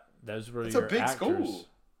got those were it's your a big actors. School.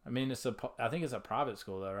 I mean, I think it's a private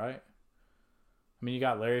school, though, right? I mean, you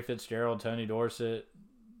got Larry Fitzgerald, Tony Dorsett,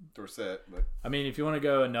 but I mean, if you want to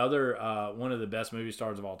go another one of the best movie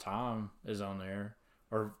stars of all time is on there,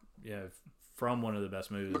 or from one of the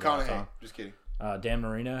best movies of all time. Just kidding. Dan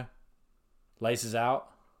Marino, Laces Out.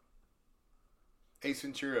 Ace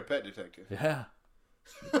Ventura, Pet Detective. Yeah.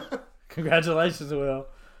 Congratulations, Will.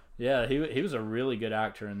 Yeah, he was a really good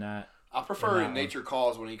actor in that. I prefer in Nature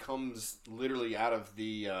Calls when he comes literally out of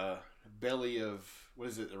the belly of, what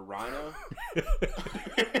is it, a rhino?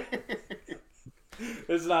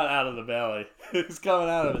 It's not out of the belly. It's coming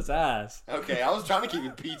out of his ass. Okay, I was trying to keep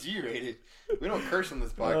it PG rated. We don't curse on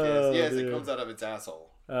this podcast. Yes, dude. It comes out of its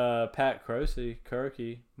asshole. Pat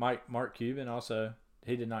Kirky, Mark Cuban also.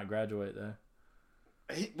 He did not graduate, though.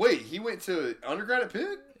 He went to undergrad at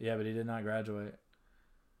Pitt? Yeah, but he did not graduate.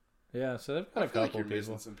 Yeah, so they've got a couple like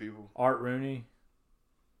people. Some people. Art Rooney.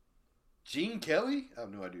 Gene Kelly? I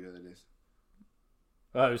have no idea who that is.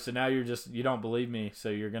 Oh, so now you don't believe me, so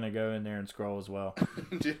you're going to go in there and scroll as well.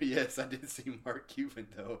 Dude, yes, I did see Mark Cuban,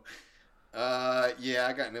 though. Yeah,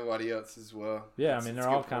 I got nobody else as well. Yeah, I mean, they're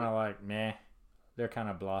all kind of like, meh. They're kind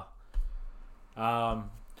of blah.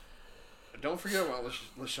 Don't forget about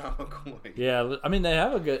LaShawn McCoy. Yeah, I mean, they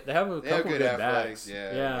have a couple good backs.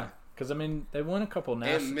 Yeah. Because, I mean, they won a couple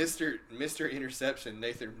national. And Mr. Interception,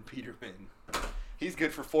 Nathan Peterman. He's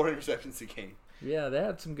good for 4 interceptions a game. Yeah, they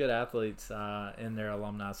had some good athletes in their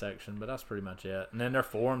alumni section, but that's pretty much it. And then their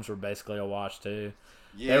forums were basically a wash, too.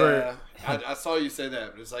 Yeah, I saw you say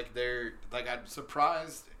that. But it's like I'm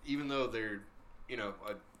surprised, even though they're, a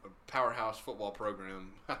powerhouse football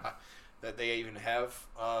program, that they even have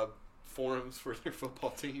forums for their football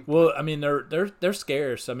team. Well, I mean, they're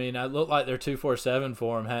scarce. I mean, I look like their 247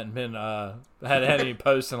 forum hadn't been had any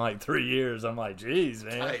posts in like 3 years. I'm like, geez,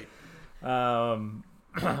 man. Tight.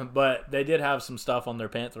 But they did have some stuff on their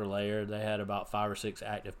Panther layer. They had about 5 or 6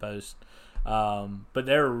 active posts. But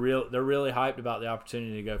they're really hyped about the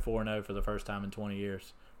opportunity to go 4-0 for the first time in 20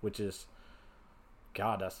 years, which is,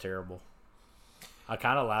 God, that's terrible. I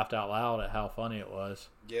kind of laughed out loud at how funny it was.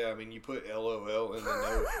 Yeah, I mean, you put LOL in the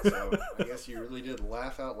note, so I guess you really did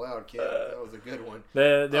laugh out loud, kid. That was a good one.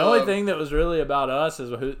 The only thing that was really about us is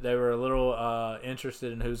they were a little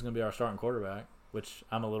interested in who's going to be our starting quarterback, which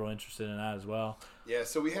I'm a little interested in that as well. Yeah,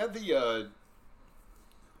 so we had the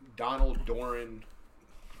Donald Doran,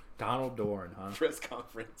 huh? Press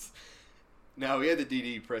conference. Now, we had the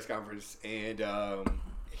DD press conference, and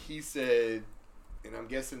he said, and I'm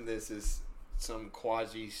guessing this is some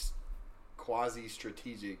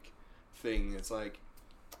quasi-strategic thing. It's like,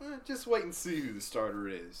 just wait and see who the starter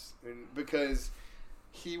is. And because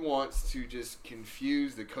he wants to just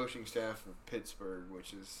confuse the coaching staff of Pittsburgh,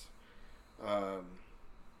 which is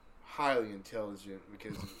highly intelligent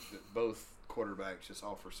because both quarterbacks just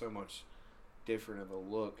offer so much different of a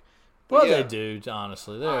look. But they do,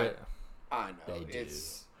 honestly. I know. They do.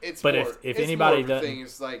 It's but more, if it's anybody more of a doesn't, thing.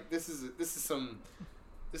 It's like this is some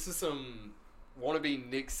wannabe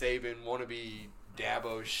Nick Saban, wannabe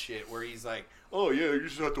Dabo shit where he's like, oh yeah, you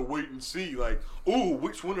just have to wait and see. Like, oh,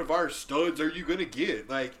 which one of our studs are you gonna get?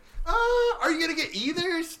 Like, are you gonna get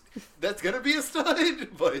either? That's gonna be a stud,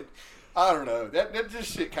 but I don't know. That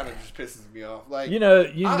just shit kind of just pisses me off. Like, I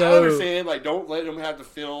understand. Like, don't let them have the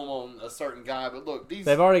film on a certain guy, but look,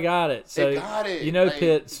 they've already got it. So they got it. Like,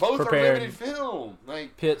 Pitt's both preparing. Are limited film.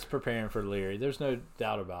 Like, Pitt's preparing for Leary. There's no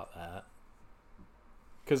doubt about that.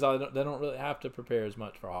 Because they don't really have to prepare as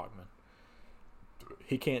much for Hockman.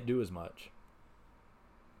 he can't do as much.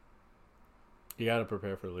 You got to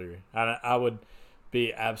prepare for Leary. I would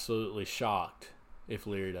be absolutely shocked if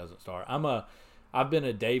Leary doesn't start. I've been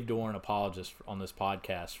a Dave Doeren apologist on this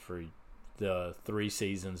podcast for the 3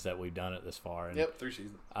 seasons that we've done it this far. And, 3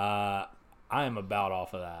 seasons. I am about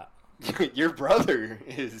off of that. Your brother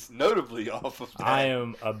is notably off of that. I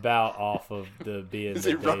am about off of the being. Is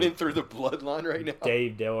it running through the bloodline right now?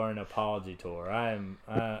 Dave Doeren apology tour. I'm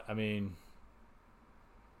a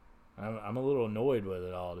little annoyed with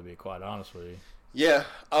it all, to be quite honest with you. Yeah.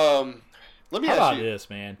 Let me How ask about you this,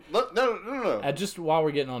 man? No. Just while we're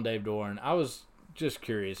getting on Dave Doeren, I was just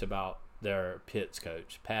curious about their Pitt's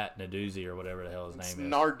coach, Pat Narduzzi or whatever the hell his name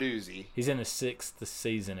is. Narduzzi. He's in his 6th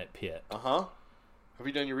season at Pitt. Uh-huh. Have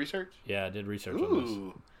you done your research? Yeah, I did research on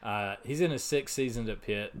this. He's in his 6th season at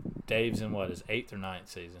Pitt. Dave's in his 8th or 9th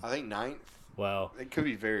season? I think 9th. Well, it could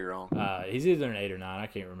be very wrong. He's either an 8 or 9. I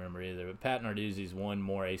can't remember either. But Pat Narduzzi's won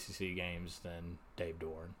more ACC games than Dave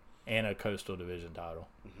Doeren and a Coastal Division title.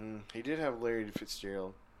 Mm-hmm. He did have Larry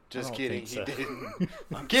Fitzgerald. Just kidding. So. He didn't.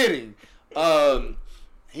 I'm kidding.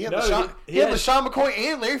 He had LaShawn McCoy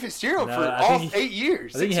and Larry Fitzgerald for all 8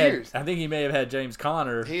 years. 6 years. I think he may have had James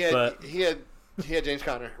Conner. He had James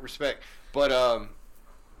Conner. Respect. But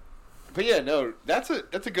yeah, no, that's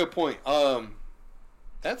a good point.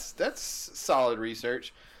 That's solid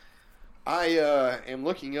research. I am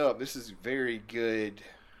looking up. This is very good,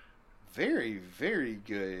 very, very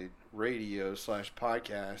good radio /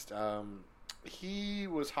 podcast. He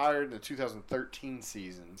was hired in the 2013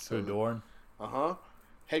 season. So Doeren.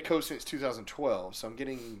 Head coach since 2012. So I'm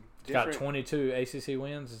getting different. Got 22 ACC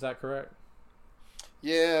wins. Is that correct?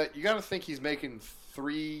 Yeah, you got to think he's making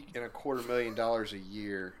 $3.25 million a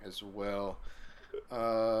year as well.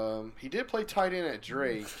 He did play tight end at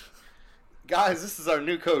Drake. Guys, this is our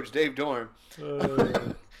new coach, Dave Doeren.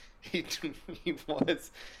 He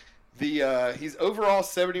was he's overall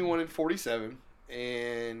 71-47,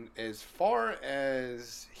 and as far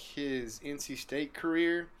as his NC State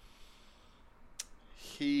career,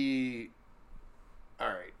 all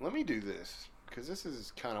right, let me do this because this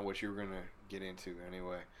is kind of what you were going to get into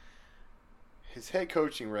anyway. His head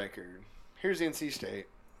coaching record. Here's NC State.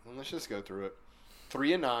 Well, let's just go through it.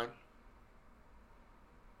 3-9,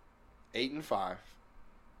 8-5,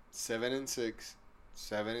 7-6,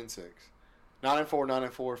 7-6, 9-4,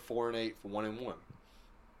 9-4, 4-8, 1-1.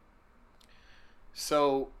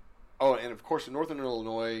 So, and of course, in Northern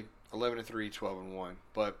Illinois, 11-3, 12-1.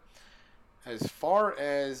 But as far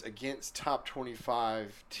as against top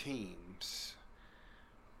 25 teams,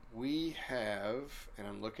 we have, and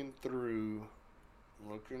I'm looking through.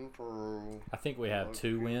 I think we have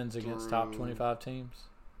 2 wins against top 25 teams.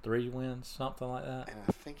 3 wins, something like that. And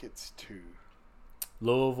I think it's 2.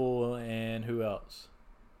 Louisville and who else?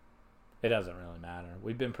 It doesn't really matter.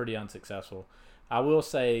 We've been pretty unsuccessful. I will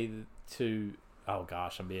say oh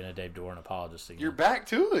gosh, I'm being a Dave Doeren apologist again. You're back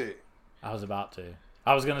to it. I was about to.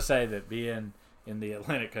 I was going to say that being in the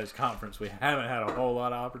Atlantic Coast Conference, we haven't had a whole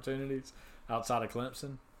lot of opportunities outside of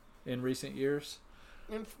Clemson in recent years.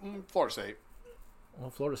 In Florida State. Well,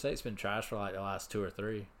 Florida State's been trash for like the last 2 or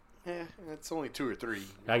 3. Yeah, it's only 2 or 3.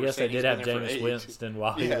 I guess they did have Jameis Winston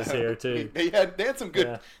while he was here too. They had some good.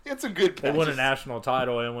 Yeah. They had some good patches. They won a national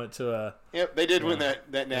title and went to a. Yep, they did win that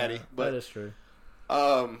natty. Yeah, but that is true.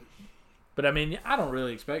 But I mean, I don't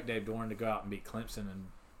really expect Dave Doeren to go out and beat Clemson and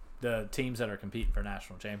the teams that are competing for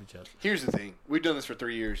national championships. Here's the thing: we've done this for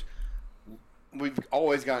 3 years. We've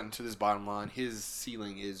always gotten to this bottom line. His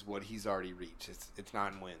ceiling is what he's already reached. It's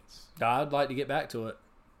 9 wins. I'd like to get back to it.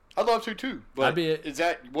 I'd love to too. But is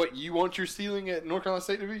that what you want your ceiling at North Carolina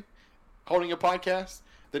State to be? Holding a podcast,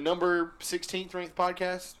 the number 16th ranked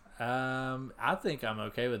podcast. I think I'm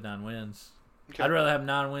okay with 9 wins. Okay. I'd rather have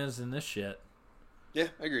 9 wins than this shit. Yeah,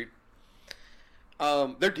 I agree.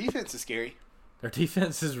 Their defense is scary. Their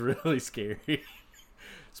defense is really scary,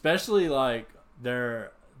 especially like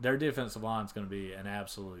their defensive line is going to be an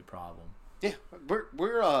absolute problem. Yeah,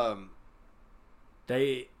 we're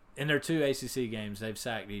they in their 2 ACC games they've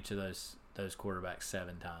sacked each of those quarterbacks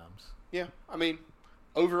 7 times. Yeah, I mean,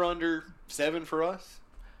 over under 7 for us.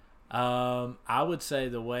 I would say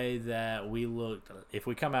the way that we looked, if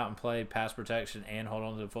we come out and play pass protection and hold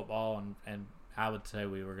on to the football, and I would say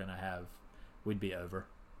we'd be over.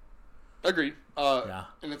 Agreed. Yeah.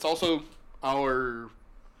 And it's also our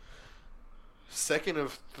second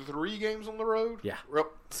of 3 games on the road. Yeah.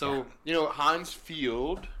 So, Heinz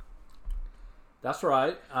Field. That's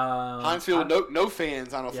right. Heinz Field, no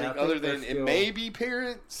fans, I don't think, other than it may be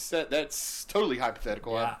parents. That's totally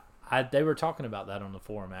hypothetical. Yeah. They were talking about that on the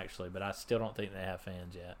forum, actually, but I still don't think they have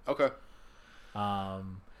fans yet. Okay.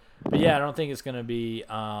 But yeah, I don't think it's going to be.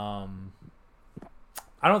 I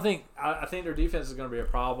think their defense is going to be a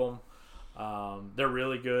problem. They're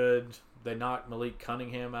really good. They knocked Malik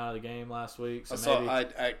Cunningham out of the game last week. So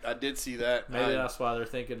I did see that. Maybe that's why they're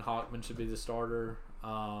thinking Hawkman should be the starter.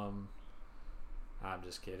 I'm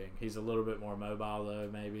just kidding. He's a little bit more mobile though.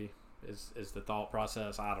 Maybe is the thought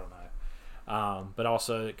process. I don't know. But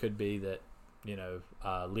also it could be that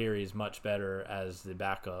Leary is much better as the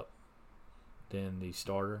backup than the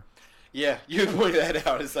starter. Yeah, you pointed that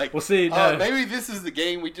out. It's like, we'll see. Maybe this is the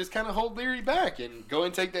game we just kind of hold Leary back and go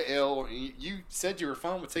and take the L. You said you were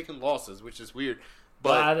fine with taking losses, which is weird.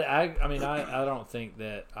 But I don't think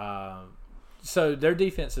that. So their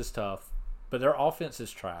defense is tough, but their offense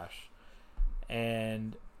is trash.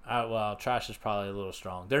 And trash is probably a little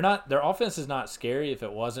strong. Their offense is not scary if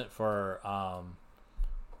it wasn't for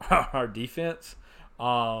our defense.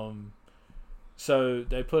 So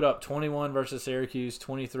they put up 21 versus Syracuse,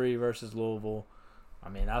 23 versus Louisville. I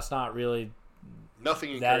mean, that's not really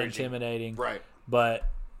nothing that intimidating, right? But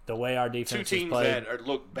the way our defense two teams played, that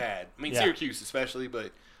look bad. I mean, Syracuse especially,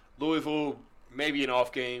 but Louisville maybe an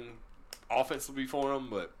off game offensively for them,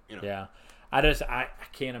 but Yeah, I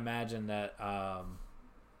can't imagine that. I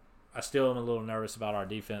still am a little nervous about our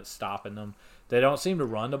defense stopping them. They don't seem to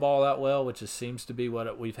run the ball that well, which seems to be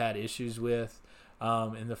what we've had issues with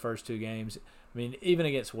in the first two games. I mean, even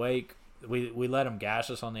against Wake, we let them gash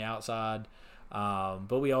us on the outside,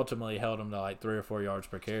 but we ultimately held them to like 3 or 4 yards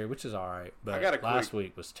per carry, which is all right. But last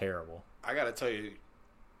week was terrible. I got to tell you,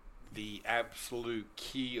 the absolute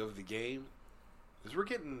key of the game is we're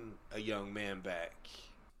getting a young man back.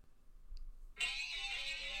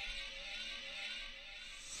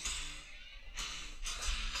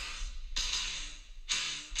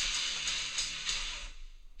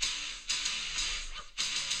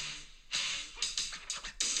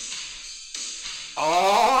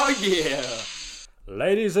 Oh, yeah.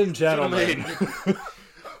 Ladies and gentlemen.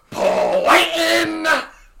 Paul Whiten,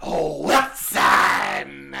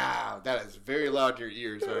 Wilson. Now, that is very loud in your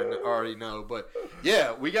ears, I already know. But,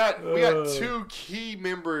 yeah, we got two key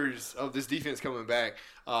members of this defense coming back.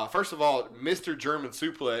 First of all, Mr. German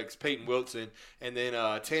Suplex, Peyton Wilson, and then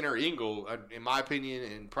Tanner Engel, in my opinion,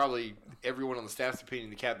 and probably everyone on the staff's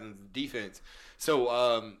opinion, the captain of the defense.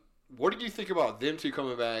 So, what did you think about them two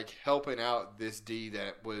coming back, helping out this D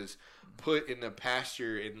that was put in the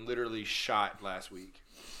pasture and literally shot last week?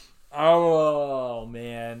 Oh,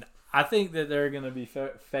 man. I think that they're going to be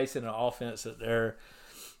facing an offense that they're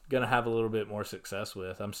going to have a little bit more success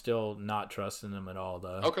with. I'm still not trusting them at all,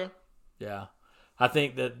 though. Okay. Yeah. I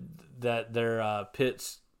think that their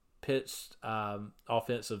Pitt's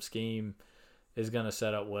offensive scheme is going to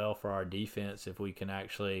set up well for our defense if we can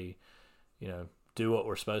actually, do what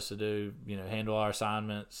we're supposed to do, handle our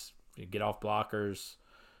assignments, get off blockers,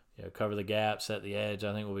 cover the gap, set the edge.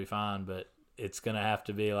 I think we'll be fine, but it's going to have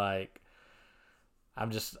to be like,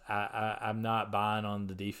 I'm not buying on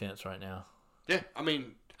the defense right now. Yeah. I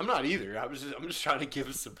mean, I'm not either. I'm just trying to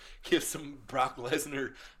give some Brock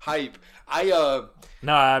Lesnar hype.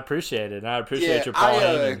 No, I appreciate it. I appreciate your Paul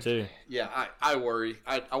Heyman too. Yeah. I worry.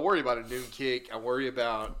 I worry about a noon kick. I worry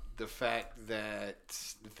about the fact that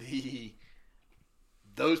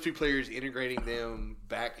those two players integrating them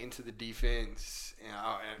back into the defense,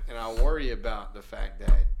 and I worry about the fact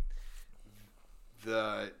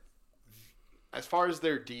that as far as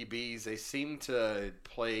their DBs, they seem to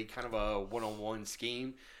play kind of a one-on-one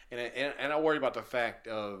scheme, and I worry about the fact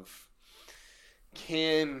of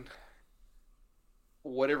can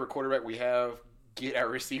whatever quarterback we have get our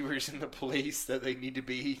receivers in the place that they need to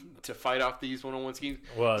be to fight off these one-on-one schemes.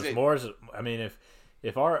 Well,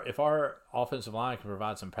 If our offensive line can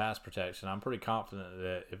provide some pass protection, I'm pretty confident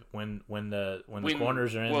that when the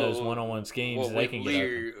corners are in those one-on-one schemes, they can get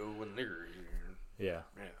open.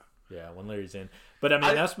 When Leary's in. But I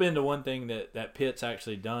mean, that's been the one thing that Pitt's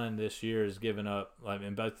actually done this year is given up. Like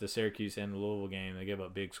in both the Syracuse and the Louisville game, they gave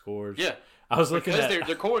up big scores. Yeah, I was looking they're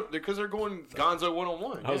going Gonzo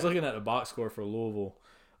one-on-one. I was looking at the box score for Louisville.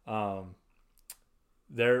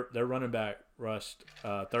 Their running back rushed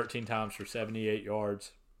 13 times for 78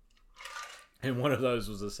 yards, and one of those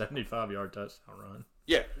was a 75-yard touchdown run.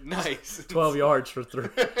 Yeah, nice. 12 yards for 3.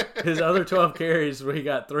 His other 12 carries, we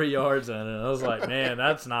got 3 yards in it. I was like, man,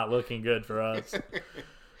 that's not looking good for us.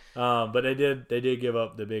 But they did give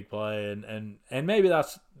up the big play, and maybe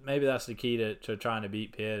that's the key to trying to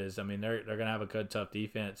beat Pitt is, I mean, they're gonna have a good tough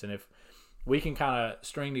defense, and if we can kind of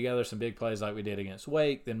string together some big plays like we did against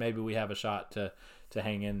Wake, then maybe we have a shot to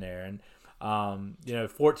hang in there. And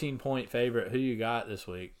 14-point favorite. Who you got this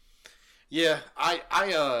week? Yeah,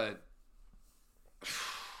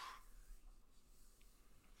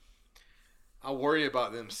 I worry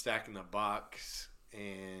about them stacking the box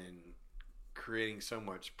and creating so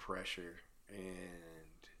much pressure, and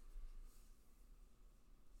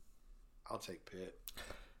I'll take Pitt.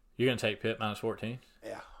 You're going to take Pitt minus 14?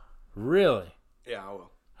 Yeah. Really? Yeah, I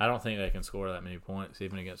will. I don't think they can score that many points,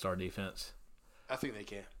 even against our defense. I think they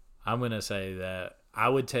can. I'm going to say that I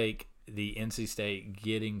would take the NC State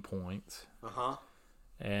getting points. Uh-huh.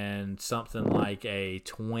 And something like a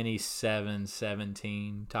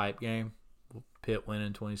 27-17 type game. Pitt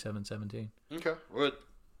winning 27-17. Okay. Well,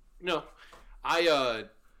 I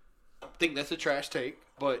think that's a trash take,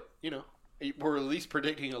 but, we're at least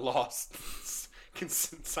predicting a loss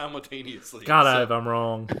simultaneously. God, if I'm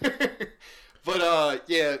wrong. But,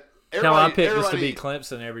 yeah. Hell, I picked us to beat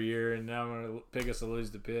Clemson every year, and now I'm going to pick us to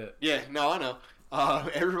lose to Pitt. Yeah, no, I know.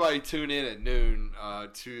 Everybody tune in at noon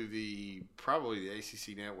to probably the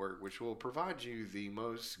ACC network, which will provide you the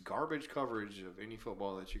most garbage coverage of any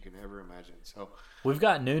football that you can ever imagine. So we've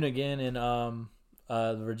got noon again in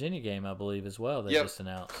the Virginia game, I believe, as well. They just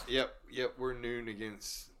announced. Yep. We're noon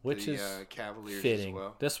against the Cavaliers fitting. As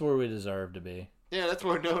well. That's where we deserve to be. Yeah, that's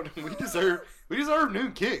where we deserve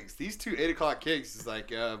noon kicks. These 2 8:00 kicks is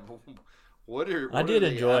like what are I did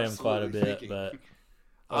enjoy them quite a bit, thinking? but.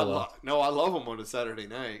 I love them on a Saturday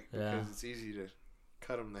night because it's easy to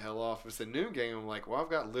cut them the hell off. If it's a noon game, I'm like, well, I've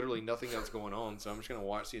got literally nothing else going on, so I'm just going to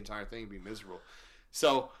watch the entire thing and be miserable.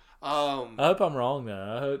 So, I hope I'm wrong,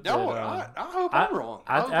 though. I hope I'm wrong.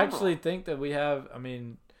 I actually think that we have,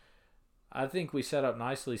 I think we set up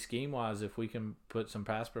nicely scheme-wise if we can put some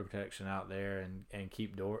pass protection out there and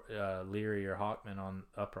keep Leary or Hawkman on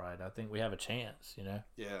upright. I think we have a chance,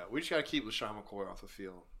 Yeah, we just got to keep LaShawn McCoy off the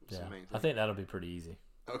field. Yeah, I think that'll be pretty easy.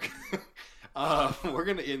 Okay. We're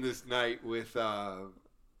going to end this night with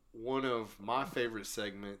one of my favorite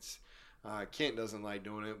segments. Kent doesn't like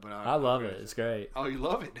doing it, but I love it. It's great. Oh, you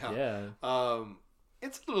love it now? Yeah.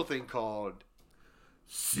 It's a little thing called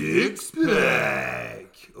Six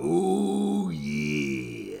Pack. Oh,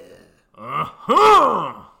 yeah.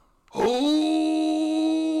 Uh-huh. Oh,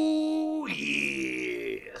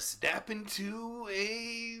 yeah. Snap into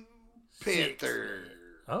a Panther.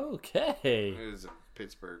 Okay. It was a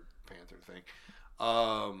Pittsburgh Panther thing.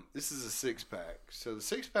 This is a 6-pack. So the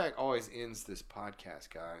 6-pack always ends this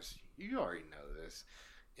podcast, guys. You already know this.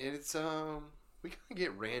 And it's we kind of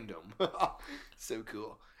get random. So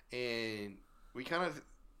cool. And we kind of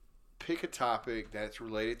pick a topic that's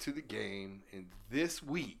related to the game. And this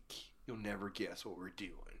week, you'll never guess what we're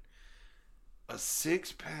doing. A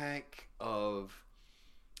 6-pack of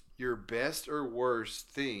your best or worst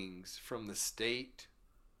things from the state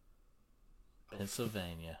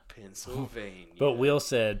Pennsylvania. But Will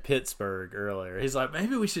said Pittsburgh earlier. He's like,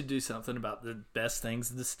 maybe we should do something about the best things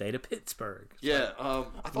in the state of Pittsburgh. Yeah. I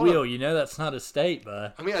thought Will, that's not a state,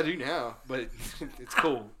 bud. I mean, I do now, but it's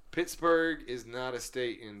cool. Pittsburgh is not a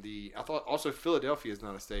state I thought also Philadelphia is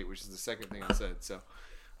not a state, which is the second thing I said. So,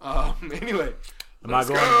 anyway. Let's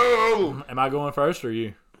go! Am I going first or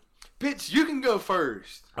you? Pitch, you can go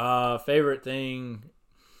first. Favorite thing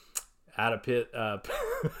out of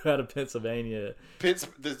Pennsylvania.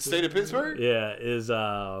 The state of Pittsburgh? Yeah, is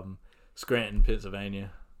Scranton,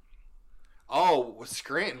 Pennsylvania. Oh,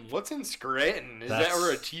 Scranton. What's in Scranton? Is that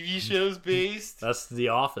where a TV show's based? That's The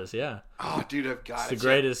Office, yeah. Oh, dude, I've got to check.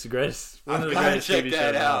 One of the greatest check TV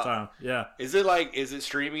that shows out. of all time. Yeah. Is it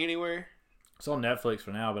streaming anywhere? It's on Netflix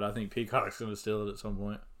for now, but I think Peacock's going to steal it at some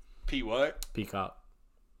point. What? Peacock.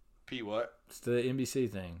 P what? It's the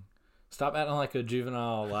NBC thing. Stop acting like a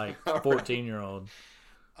juvenile, 14-year-old.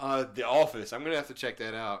 The Office. I'm going to have to check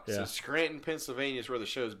that out. Yeah. So Scranton, Pennsylvania is where the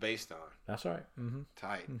show's based on. That's right. Mm-hmm.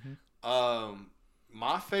 Tight. Mm-hmm.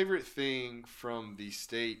 My favorite thing from the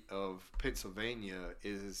state of Pennsylvania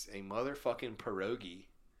is a motherfucking pierogi.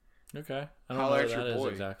 Okay. I don't know what that is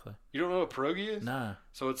exactly. You don't know what pierogi is? Nah.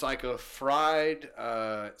 So it's like a fried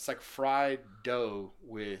dough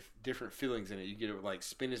with different fillings in it. You get it with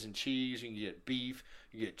spinach and cheese. You can get beef.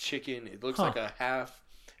 You get chicken. It looks like a half,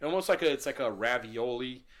 almost like it's like a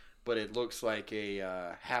ravioli, but it looks like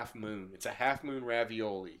a half moon. It's a half moon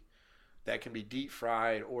ravioli that can be deep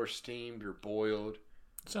fried or steamed or boiled.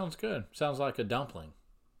 Sounds good. Sounds like a dumpling.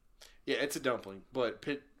 Yeah, it's a dumpling, but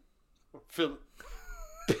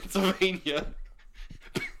Pennsylvania.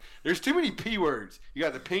 There's too many P words. You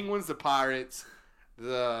got the Penguins, the Pirates,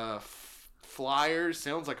 the Flyers.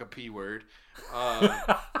 Sounds like a P word.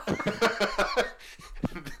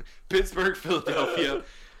 Pittsburgh, Philadelphia,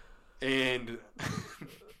 and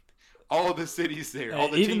all the cities there. All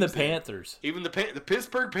the even the teams there. Panthers. Even the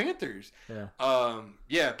Pittsburgh Panthers. Yeah.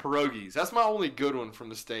 Pierogies. That's my only good one from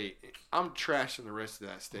the state. I'm trashing the rest of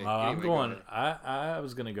that state. I'm going. I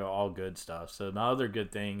was going to go all good stuff. So my other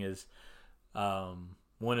good thing is,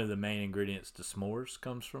 one of the main ingredients to s'mores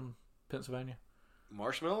comes from Pennsylvania.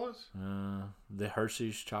 Marshmallows. The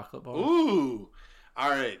Hershey's chocolate bar. Ooh. All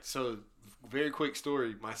right. So very quick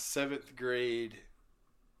story. My 7th grade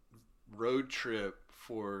road trip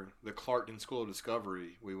for the Clarkton School of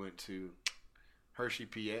Discovery, we went to Hershey,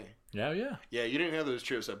 PA. Yeah. Yeah, you didn't have those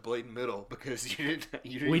trips at Bladen Middle because you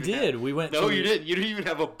didn't. We did. We went. No, you didn't. You didn't even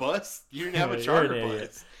have a bus. You didn't have a charter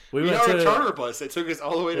bus. We had a charter bus that took us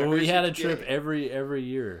all the way to. We Hershey, had a PA. trip every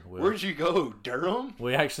year. Where'd you go? Durham.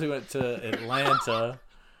 We actually went to Atlanta.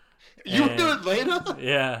 You went to Atlanta?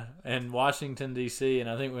 Yeah, and Washington D.C. and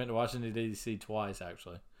I think we went to Washington D.C. twice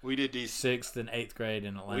actually. We did D.C. 6th and 8th grade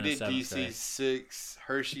in Atlanta. We did D.C. 6th,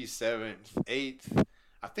 Hershey 7th, 8th.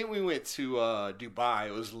 I think we went to Dubai.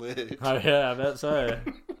 It was lit. Oh yeah, I bet so.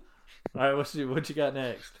 All right, what you got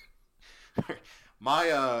next?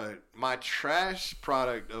 My trash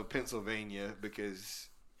product of Pennsylvania, because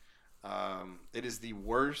it is the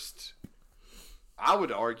worst. I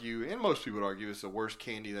would argue, and most people would argue, it's the worst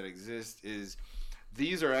candy that exists. Is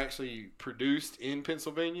these are actually produced in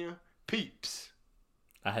Pennsylvania? Peeps.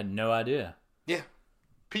 I had no idea. Yeah,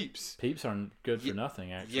 Peeps. Peeps aren't good for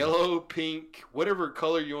nothing, actually. Yellow, pink, whatever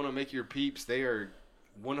color you want to make your Peeps, they are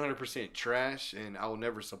 100% trash, and I will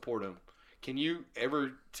never support them. Can you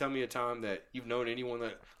ever tell me a time that you've known anyone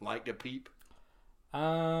that liked a Peep?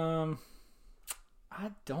 I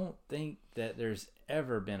don't think that there's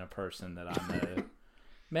ever been a person that I know.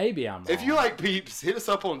 Maybe I'm wrong. If you like Peeps, hit us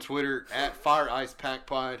up on Twitter at Fire Ice Pack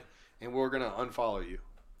Pod, and we're gonna unfollow you.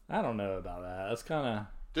 I don't know about that. That's kind of...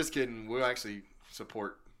 Just kidding. We'll actually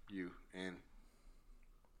support you and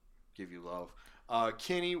give you love.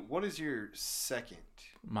 Kenny, what is your second?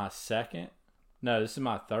 My second? No, this is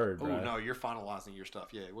my third, bro. Oh, no, you're finalizing your stuff.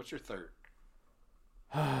 Yeah, what's your third?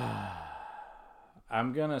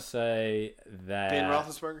 I'm going to say that... Ben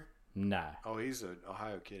Roethlisberger? No. Oh, he's an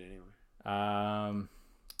Ohio kid anyway.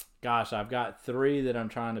 Gosh, I've got 3 that I'm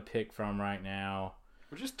trying to pick from right now.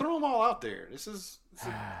 Well, just throw them all out there.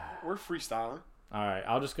 We're freestyling. All right,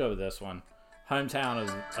 I'll just go with this one. Hometown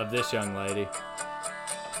of this young lady.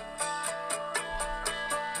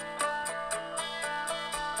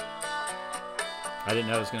 I didn't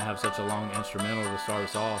know it was going to have such a long instrumental to start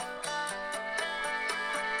us off.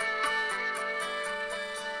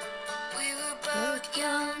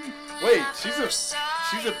 Wait,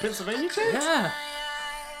 she's a Pennsylvania chick? Yeah.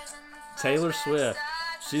 Taylor Swift.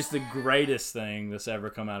 She's the greatest thing that's ever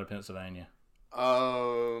come out of Pennsylvania.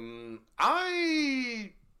 I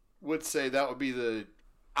would say that would be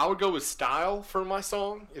I would go with Style for my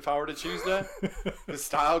song if I were to choose that. The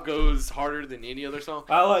Style goes harder than any other song.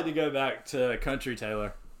 I like to go back to Country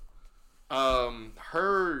Taylor.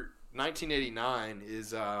 Her 1989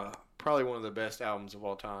 is probably one of the best albums of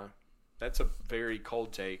all time. That's a very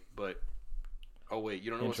cold take, but oh wait, you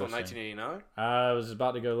don't know what's on 1989? I was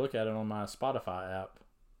about to go look at it on my Spotify app.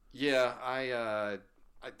 Yeah, I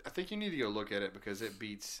think you need to go look at it because it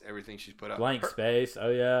beats everything she's put out. Blank Space.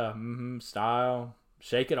 Oh yeah. Style.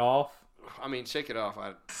 Shake It Off. I mean, Shake It Off.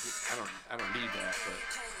 I don't need that, but.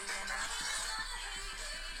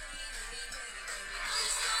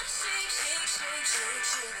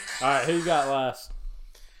 All right, who you got last?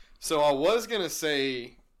 So I was gonna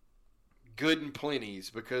say Good and Plenty's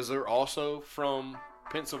because they're also from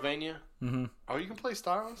Pennsylvania. Mm-hmm. Oh, you can play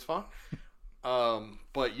Style. That's fine.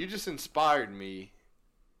 But you just inspired me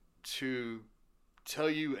to tell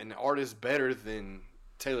you an artist better than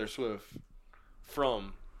Taylor Swift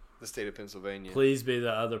from the state of Pennsylvania. Please be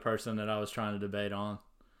the other person that I was trying to debate on.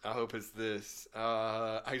 I hope it's this.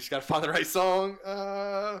 I just gotta find the right song.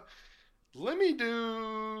 Let me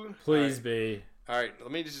do. Please be. All right.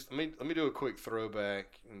 Let me do a quick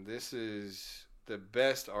throwback. And this is the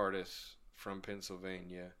best artist from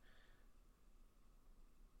Pennsylvania.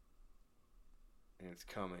 And it's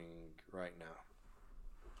coming right now.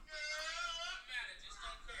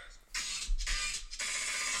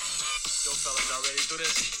 Yo, fellas, y'all ready to do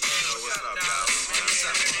this? Yo, what's up, guys?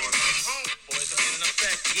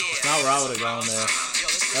 It's not where I would have gone there.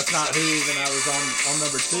 That's not who even I was on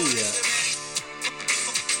number 2 yet.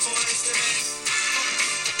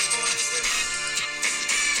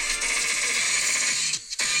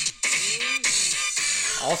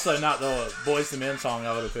 Also, not the Boyz II Men song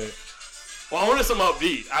I would have picked. Well, I wanted some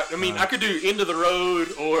upbeat. I mean, I could do End of the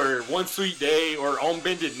Road or One Sweet Day or On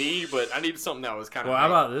Bended Knee, but I needed something that was kind of. Well, how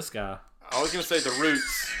about this guy? I was gonna say The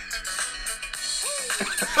Roots.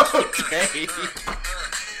 Okay.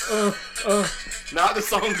 Not the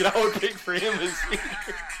song that I would pick for him this year.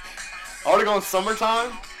 I would have gone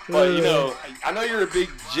Summertime, but you know, I know you're a big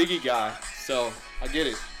Jiggy guy, so I get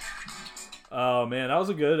it. Oh man, that was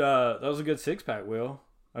a good 6-pack, Will.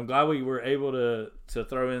 I'm glad we were able to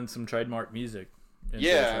throw in some trademark music.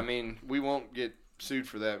 Yeah, I mean, we won't get sued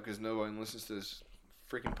for that because nobody listens to this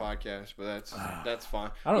freaking podcast, but that's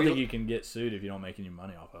fine. I don't think you can get sued if you don't make any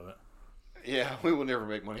money off of it. Yeah, we will never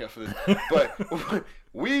make money off of this. But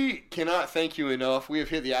we cannot thank you enough. We have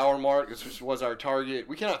hit the hour mark. This was our target.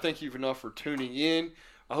 We cannot thank you enough for tuning in.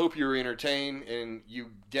 I hope you were entertained, and you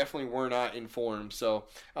definitely were not informed. So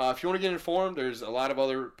if you want to get informed, there's a lot of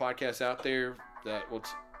other podcasts out there that will...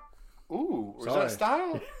 Is that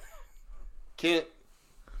style? Kent,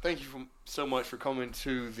 thank you so much for coming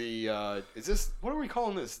to the... what are we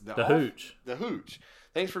calling this? The Hooch. The Hooch.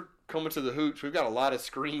 Thanks for coming to the Hooch. We've got a lot of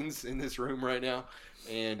screens in this room right now.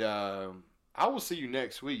 And I will see you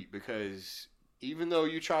next week because even though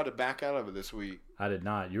you tried to back out of it this week... I did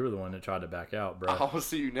not. You were the one that tried to back out, bro. I will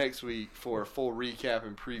see you next week for a full recap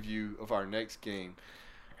and preview of our next game.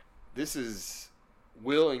 This is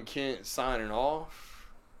Will and Kent signing off.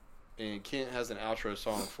 And Kent has an outro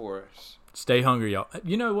song for us. Stay hungry, y'all.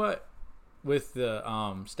 You know what? With the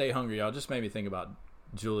Stay Hungry, y'all just made me think about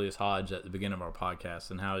Julius Hodge at the beginning of our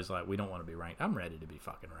podcast and how he's like, we don't want to be ranked. I'm ready to be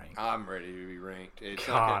fucking ranked. I'm ready to be ranked. It's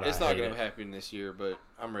not going to happen this year, but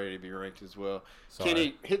I'm ready to be ranked as well. Sorry.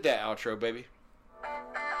 Kenny, hit that outro, baby. I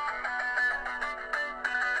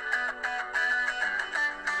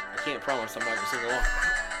can't promise I'm not going to sing along.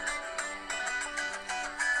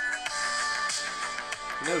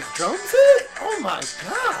 And those drums hit? Oh my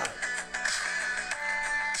god.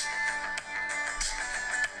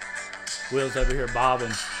 Will's over here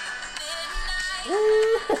bobbing.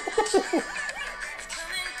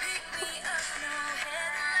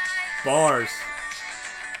 Bars.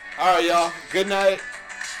 All right, y'all. Good night.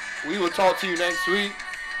 We will talk to you next week.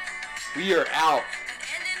 We are out.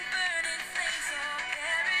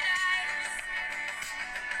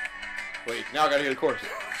 Wait, now I gotta get a chorus.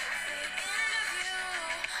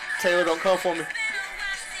 Taylor, don't come for me.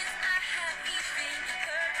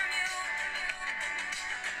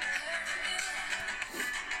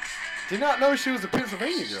 Did not know she was a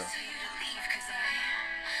Pennsylvania girl.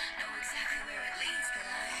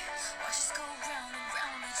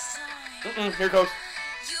 Here it goes.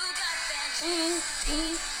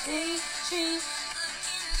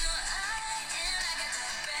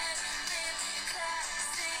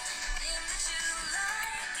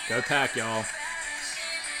 Go Pack, y'all.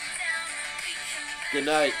 Good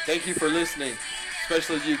night. Thank you for listening.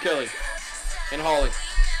 Especially you, Kelly. And Holly.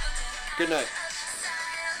 Good night.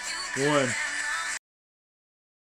 1